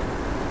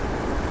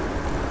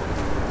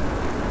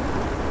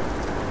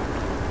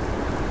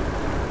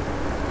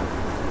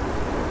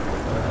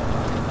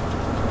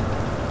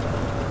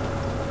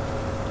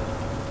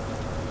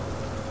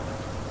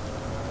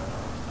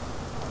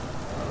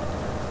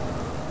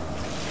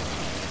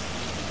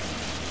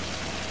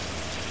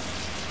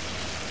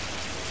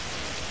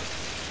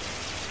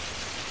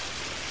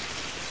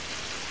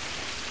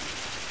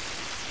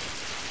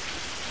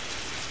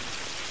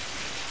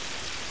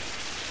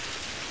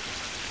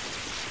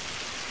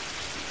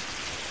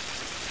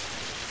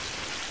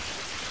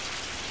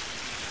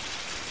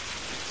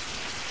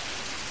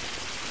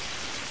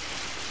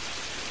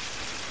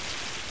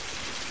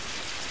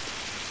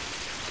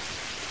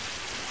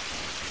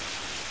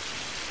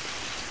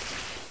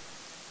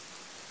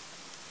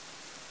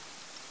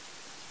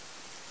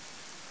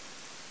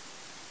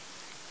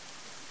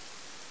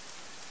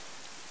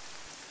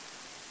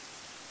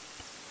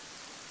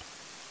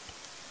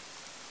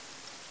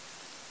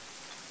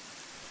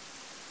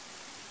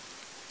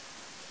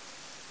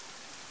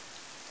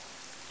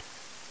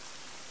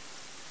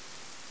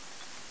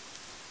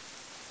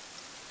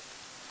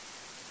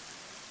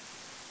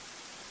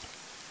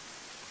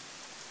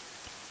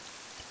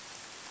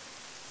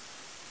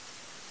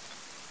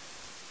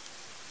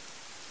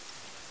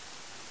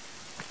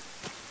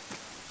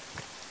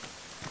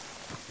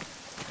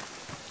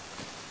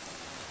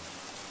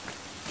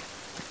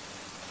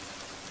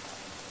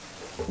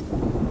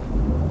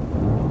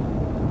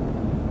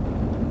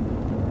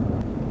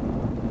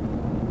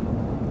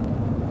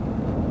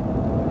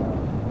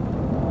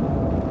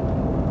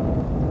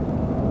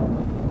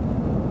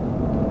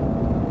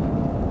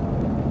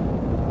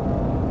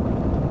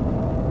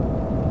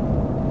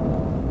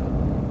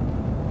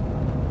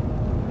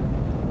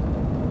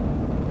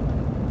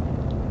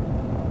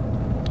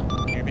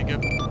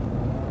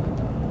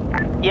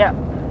 Yeah.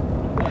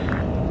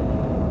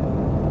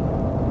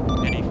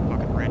 And he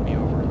fucking ran me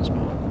over in the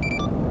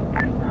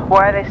spawn.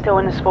 Why are they still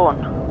in the spawn?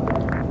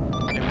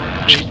 They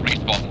weren't. Just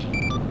respawned.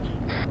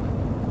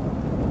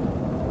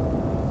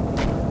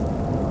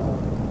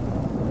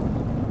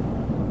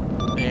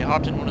 They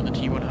hopped in one of the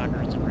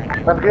T-100s and ran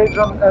me over. Engage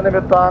on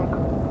enemy tank.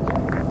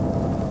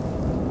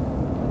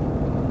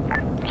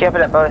 Copy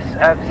that, boss.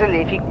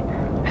 Facility,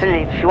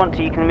 if you want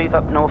to, you can move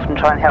up north and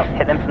try and help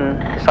hit them from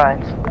the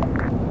sides.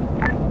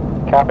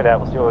 Copy that.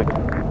 We'll see what we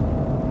can.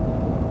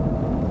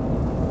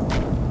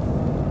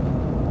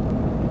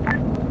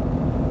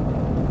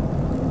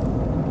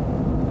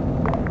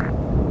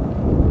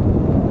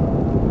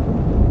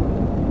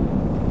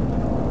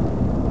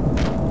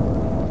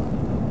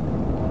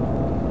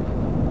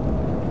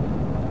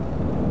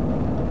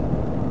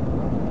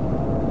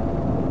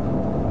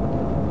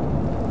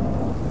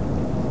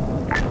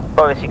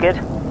 Boris, you good?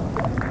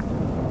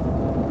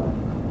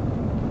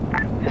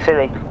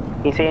 Facility,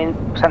 you seeing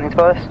something,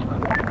 Boris?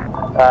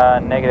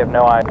 Negative,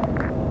 no eye.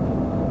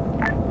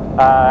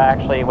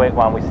 Actually, wait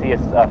one. We see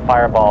a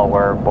fireball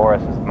where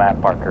Boris's map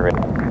marker is.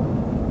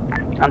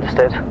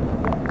 Understood.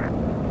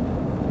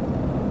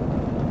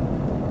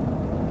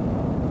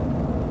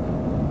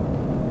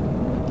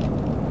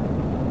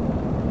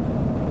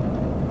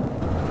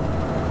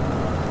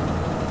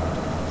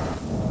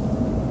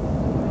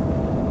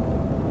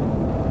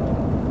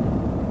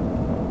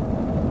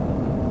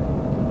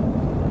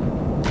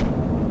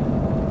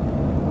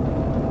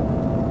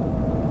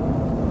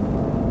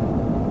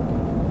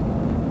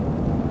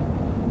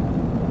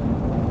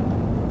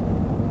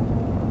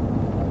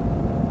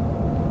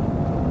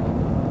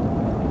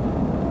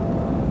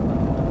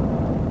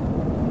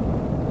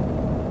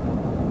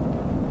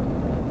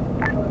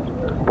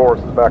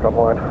 Boris is back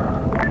online.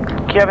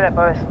 Copy that,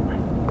 Boris.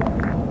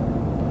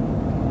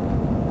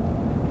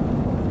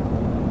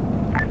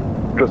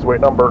 Just wait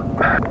number.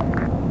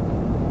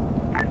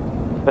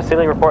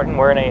 Vasily reporting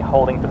we're in a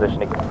holding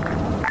position.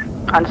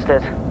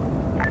 Understood.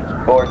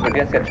 Boris, where did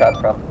you guys get shot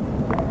from?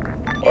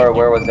 Or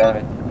where was the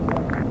enemy?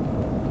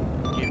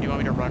 Do you want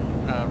me to run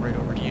right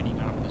over to you and you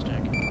can hop on this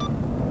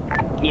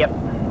deck? Yep.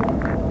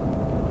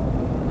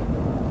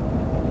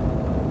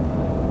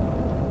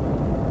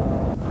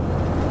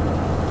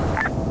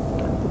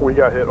 We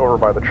got hit over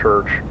by the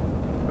church.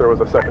 There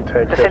was a second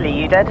tank hit. Facility,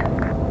 you dead?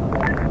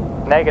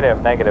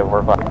 Negative,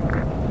 we're fine.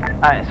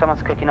 Alright,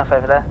 someone's cooking off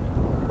over there.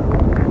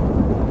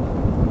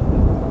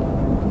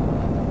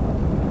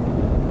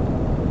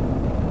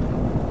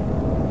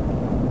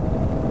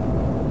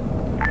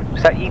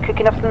 Is that you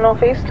cooking off to the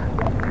northeast?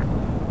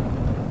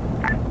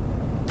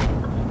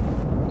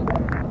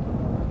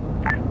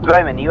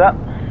 Roman, you up?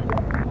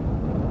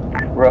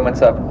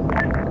 Roman's up.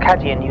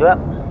 Cadian, you up?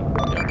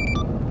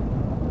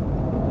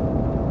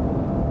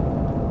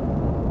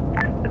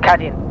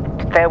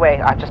 Cadian, stay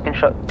away, I've just been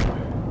shot.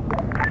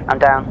 I'm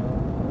down.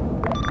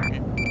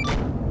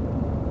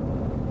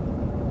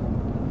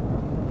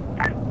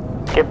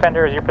 Give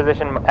Fender, is your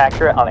position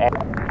accurate on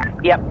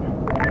Yep,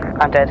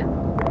 I'm dead.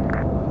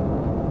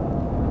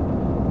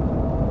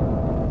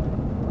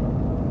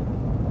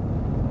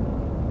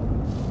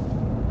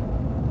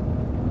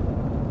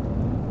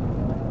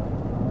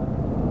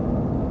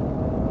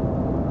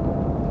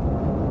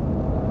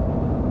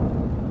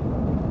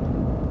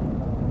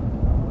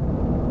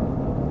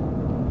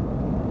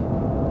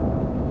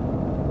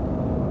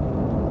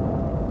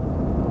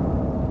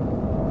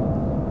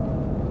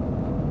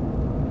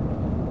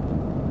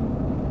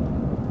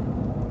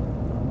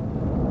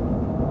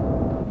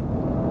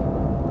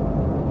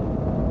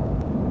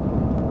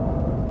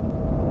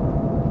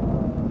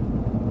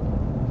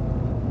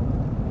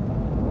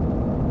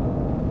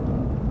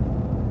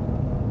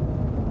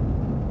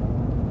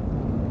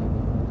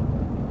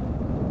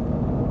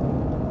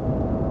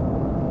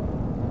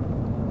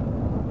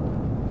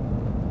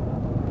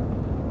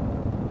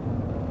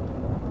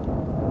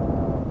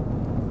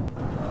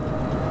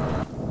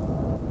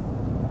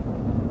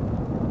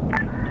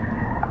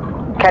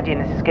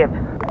 Cadian, this is Gib.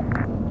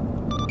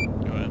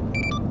 Go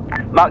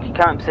ahead. Mark your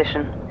current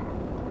position.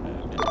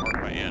 It's marked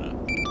by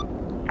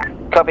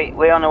Anna. Copy,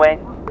 we're on the way.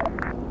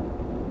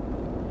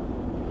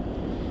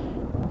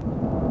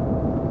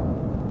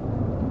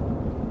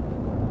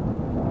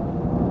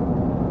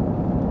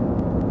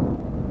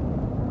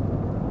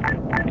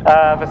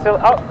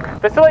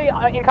 Vasily,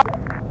 in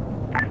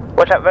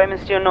Watch out,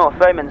 Roman's to your north.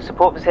 Roman,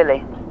 support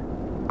Vasily.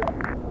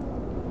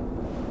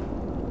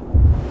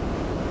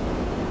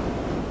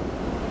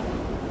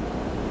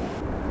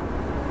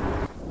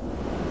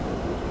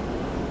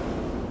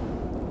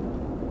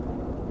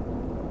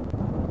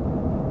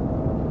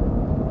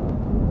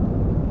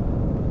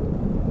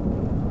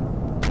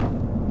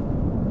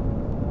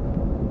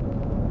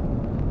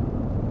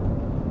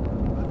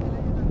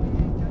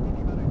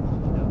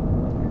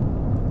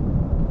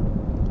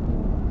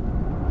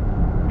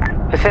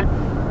 Vasily.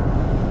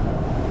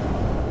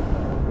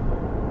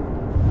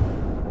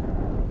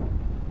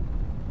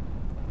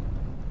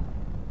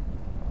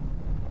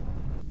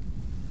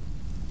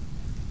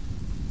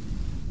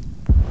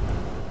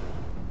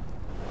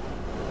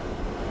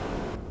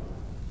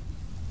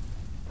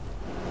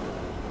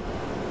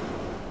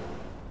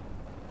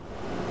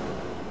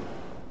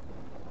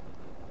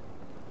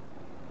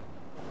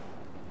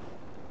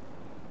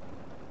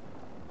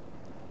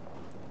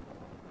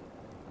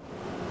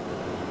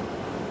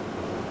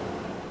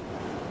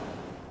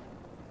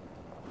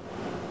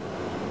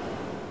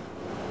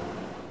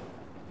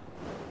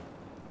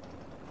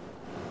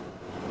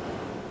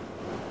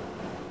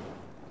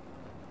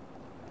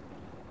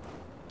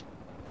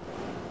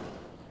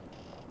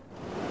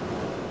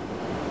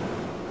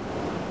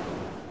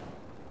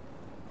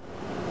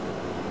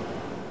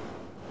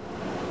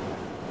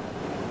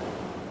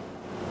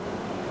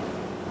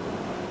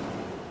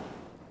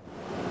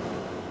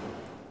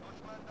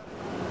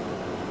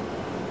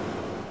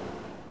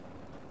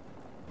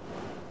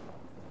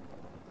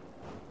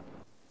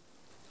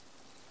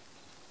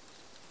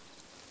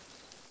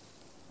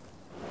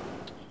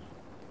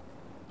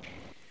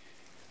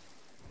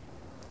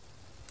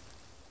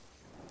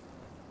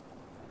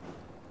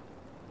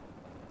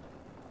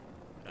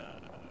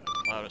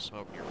 Cloud of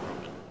smoke near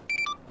Roman.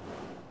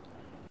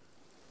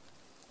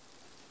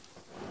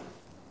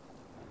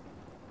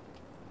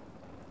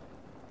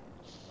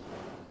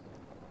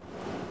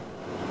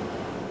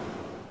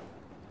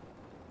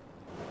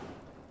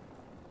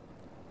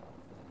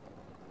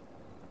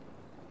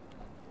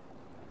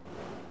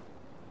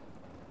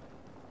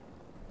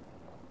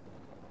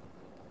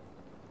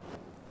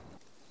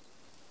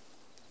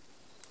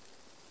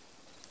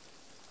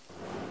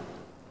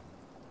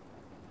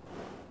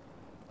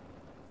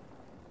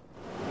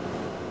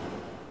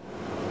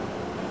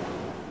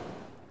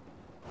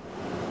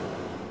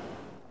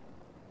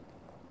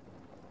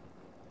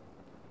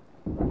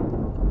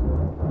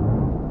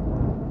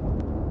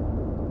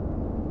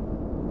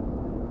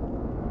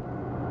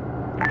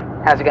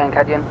 How's it going,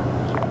 Cadian?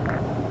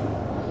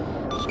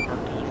 Just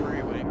parked in the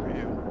tree waiting for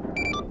you.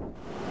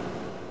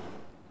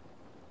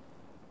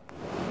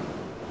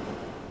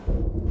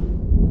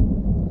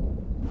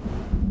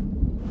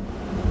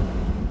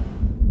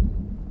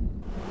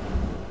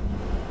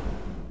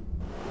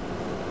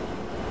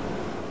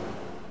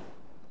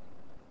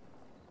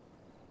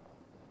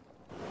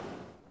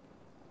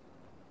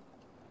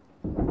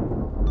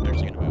 They're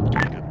just gonna move the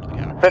tank up to the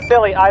gap.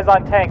 Vasily, eyes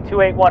on tank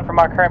 281 from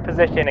our current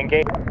position.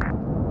 Engage.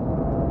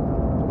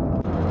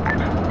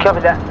 Copy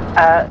that.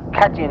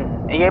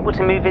 Cadian, are you able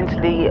to move into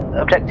the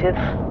objective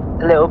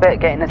a little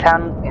bit, get in the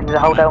town, into the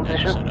hold down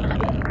position?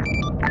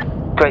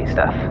 Great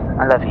stuff.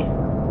 I love you.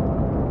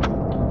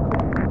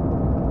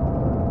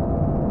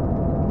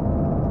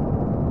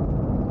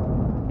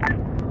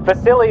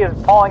 Vasily is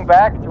falling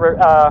back. We're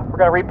going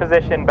to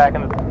reposition back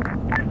in the...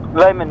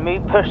 Roman,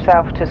 move push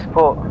south to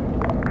support.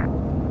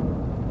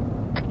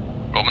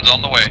 Roman's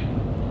on the way.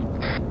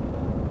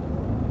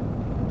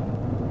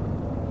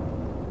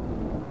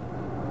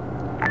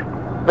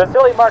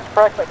 Vasily marked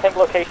approximate tank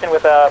location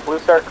with a blue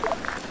circle.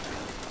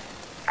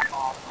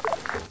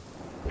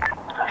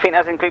 I think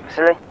that's in group,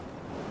 Vasily.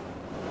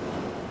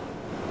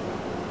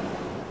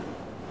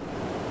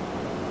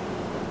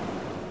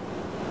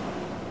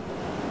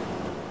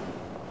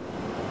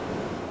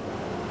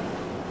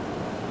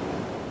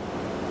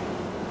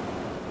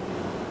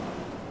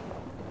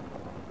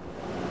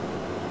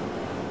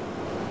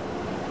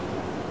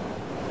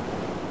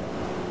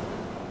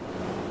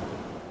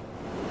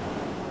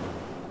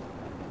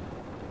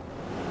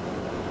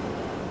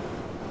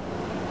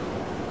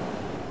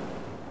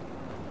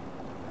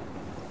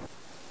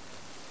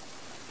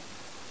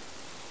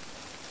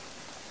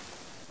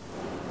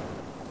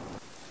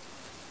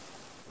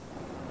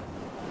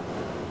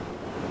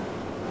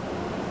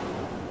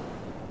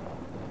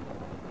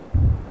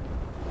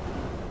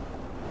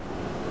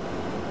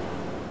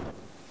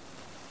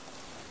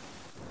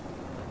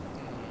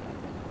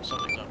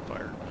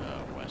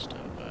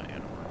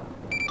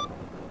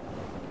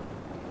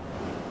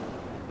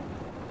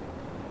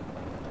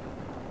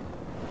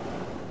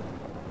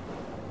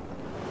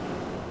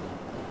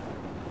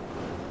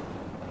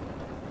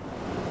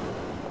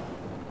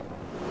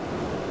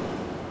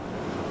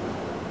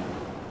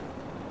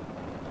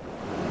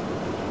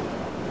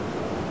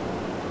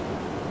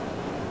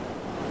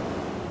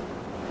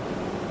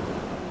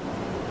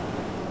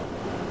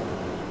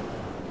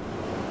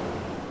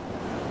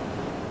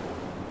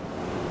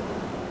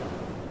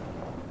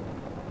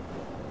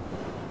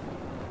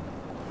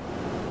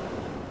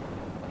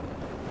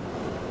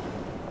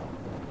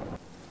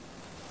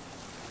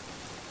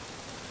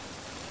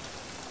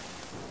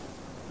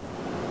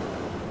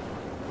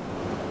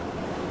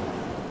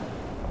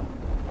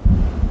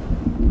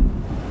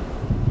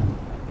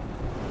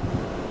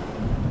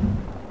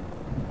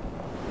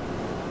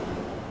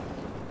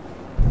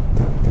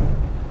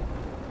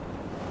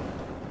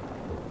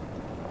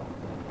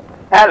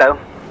 Hello.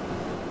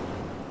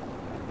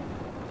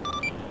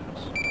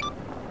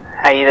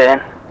 How you doing?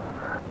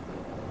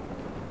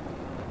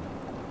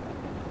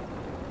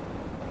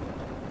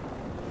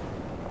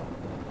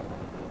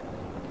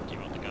 Do you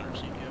want the gunner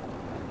seat cab?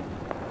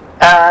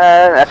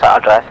 That's what I'll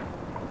drive.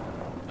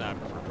 No, I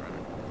prefer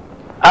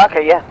driving.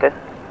 Okay, yeah, good.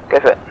 Go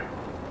for it.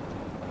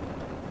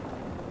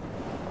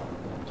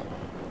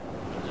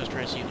 Just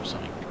trying to see if there's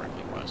something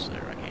directly west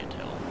there. I can't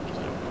tell because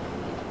I don't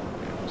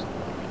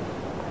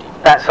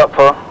know. That's up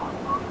for.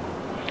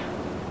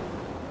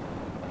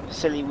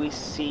 Silly, we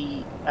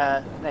see.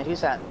 No,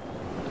 who's that?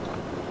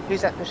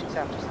 Who's that pushing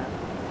south just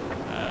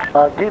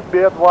now? Give be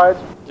advised,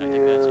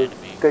 we're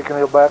taking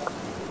you back.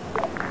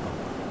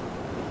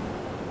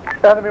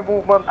 Enemy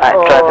movement.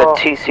 Alright, drive the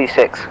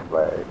 2C6.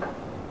 Wait.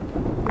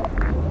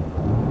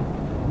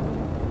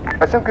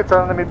 I think it's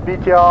enemy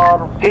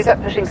BTR. Who's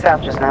that pushing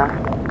south just now?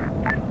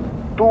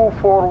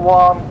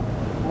 241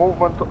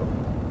 movement.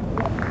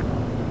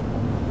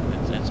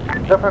 That's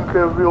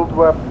Definitely a wheeled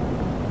weapon.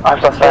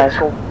 I've lost eyes.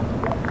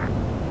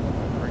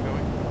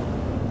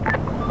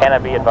 Can I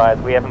be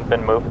advised, we haven't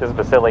been moved. This is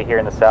Vasily here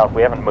in the south.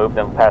 We haven't moved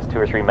in the past 2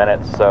 or 3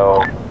 minutes,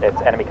 so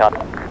it's enemy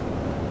contact.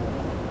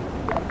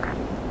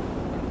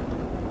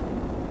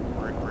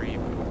 Where are you?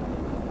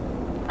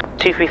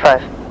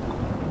 235.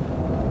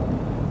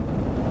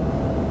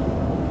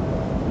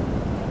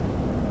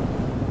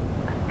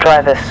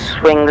 Driver,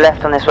 swing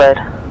left on this road.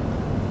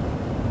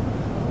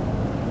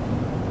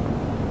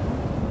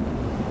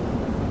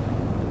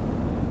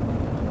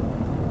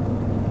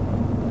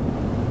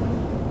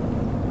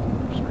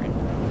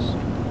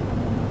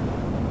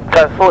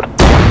 Go forward.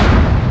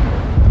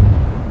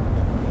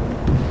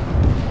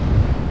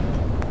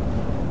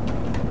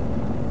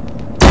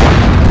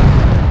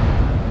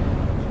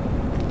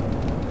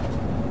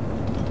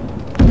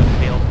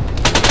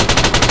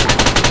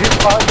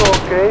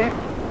 Okay.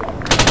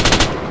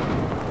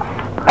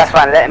 That's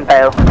fine, let him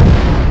bail.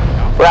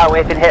 Wow,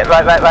 we've been hit.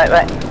 Right.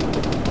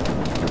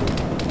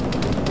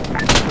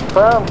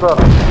 Fender.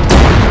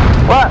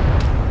 What?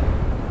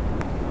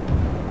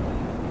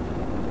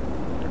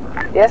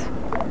 Yes?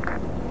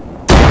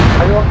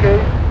 Are you okay?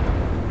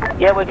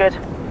 Yeah, we're good.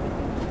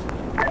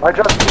 I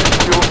just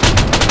missed you.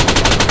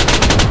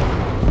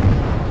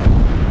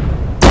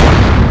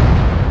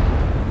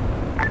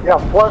 Yeah,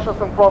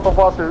 flashes in front of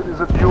us is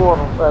a pure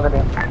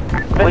enemy.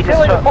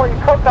 Vasily reporting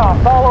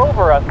cook-offs all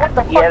over us. What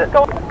the fuck is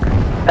going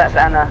on? That's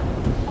Anna.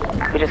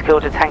 We just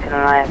killed a tank and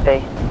an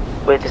IFB.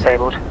 We're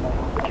disabled.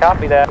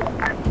 Copy that.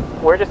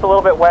 We're just a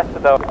little bit west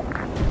of though. I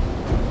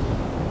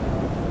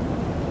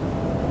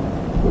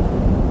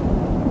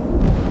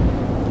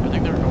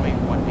think they're going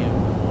one vehicle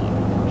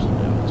person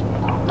now. It's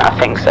what? I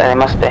think so, they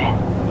must be.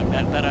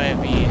 Like that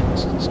IFV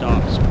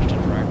stopped, switched to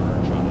driver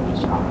in front of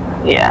us.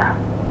 Yeah.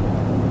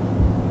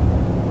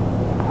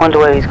 Wonder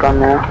where he's gone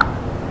now.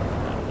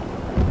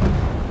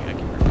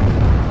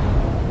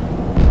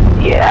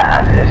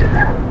 Yeah.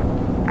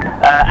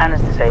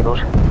 Anna's disabled.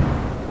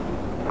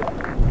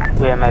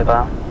 We're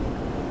mobile.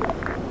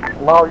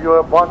 Now you're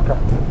a bunker.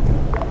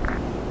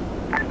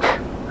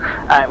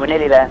 Alright, we're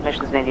nearly there.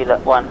 Mission's nearly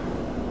one.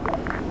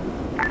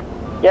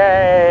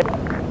 Yay! I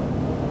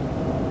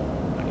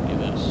can do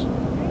this.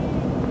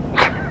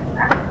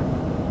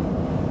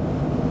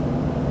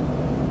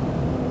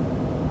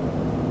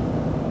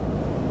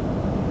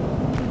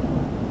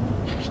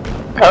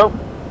 Oh!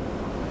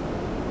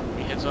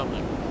 He hit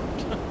something.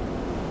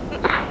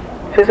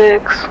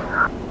 Physics!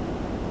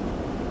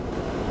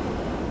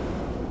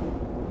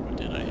 What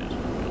did I hit?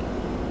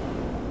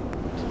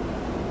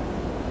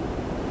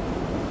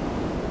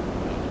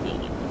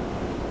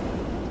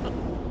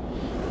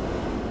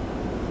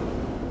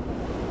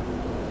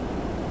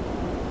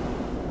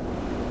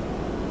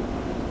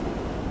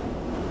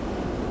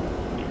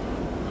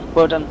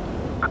 Well done.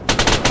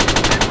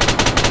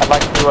 I'd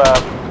like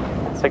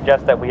to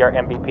suggest that we are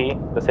MVP.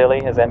 Vasily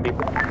is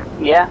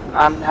MVP. Yeah,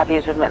 I'm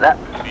happy to admit that.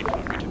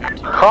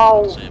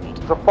 How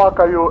the fuck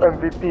are you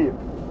MVP?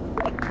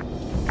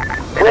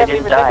 They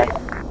didn't die.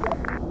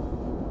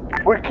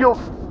 We killed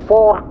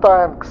 4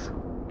 tanks.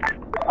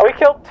 Oh, we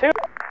killed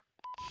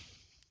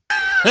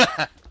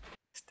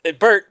 2.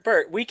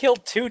 Bert, we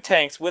killed 2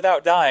 tanks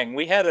without dying.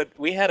 We had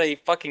a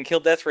fucking kill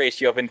death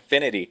ratio of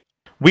infinity.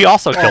 We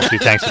also killed 2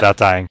 tanks without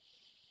dying.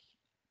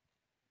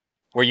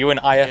 Were you an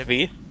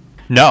IFV?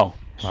 No,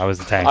 I was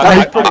the tank.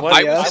 I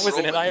was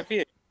in an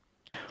IFV.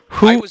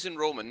 I was in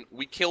Roman.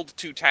 We killed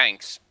 2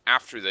 tanks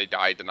after they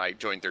died, and I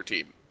joined their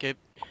team.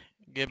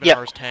 Gibbon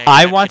ours tank.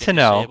 I want to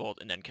know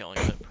and then killing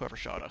whoever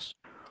shot us.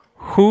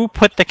 who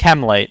put the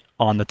chem light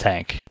on the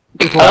tank.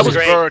 That was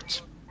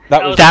Bert.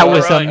 That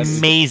was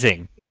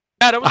amazing.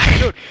 Yeah, that was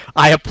good.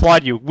 I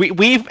applaud you. We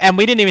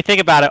didn't even think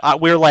about it.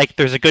 We were like,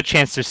 there's a good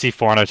chance there's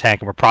C4 on our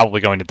tank, and we're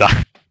probably going to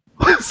die.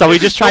 So we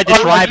just tried to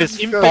drive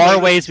as far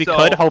away as we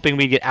could, hoping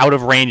we'd get out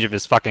of range of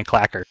his fucking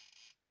clacker.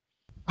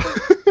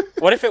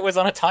 What if it was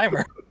on a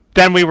timer?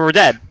 Then we were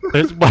dead.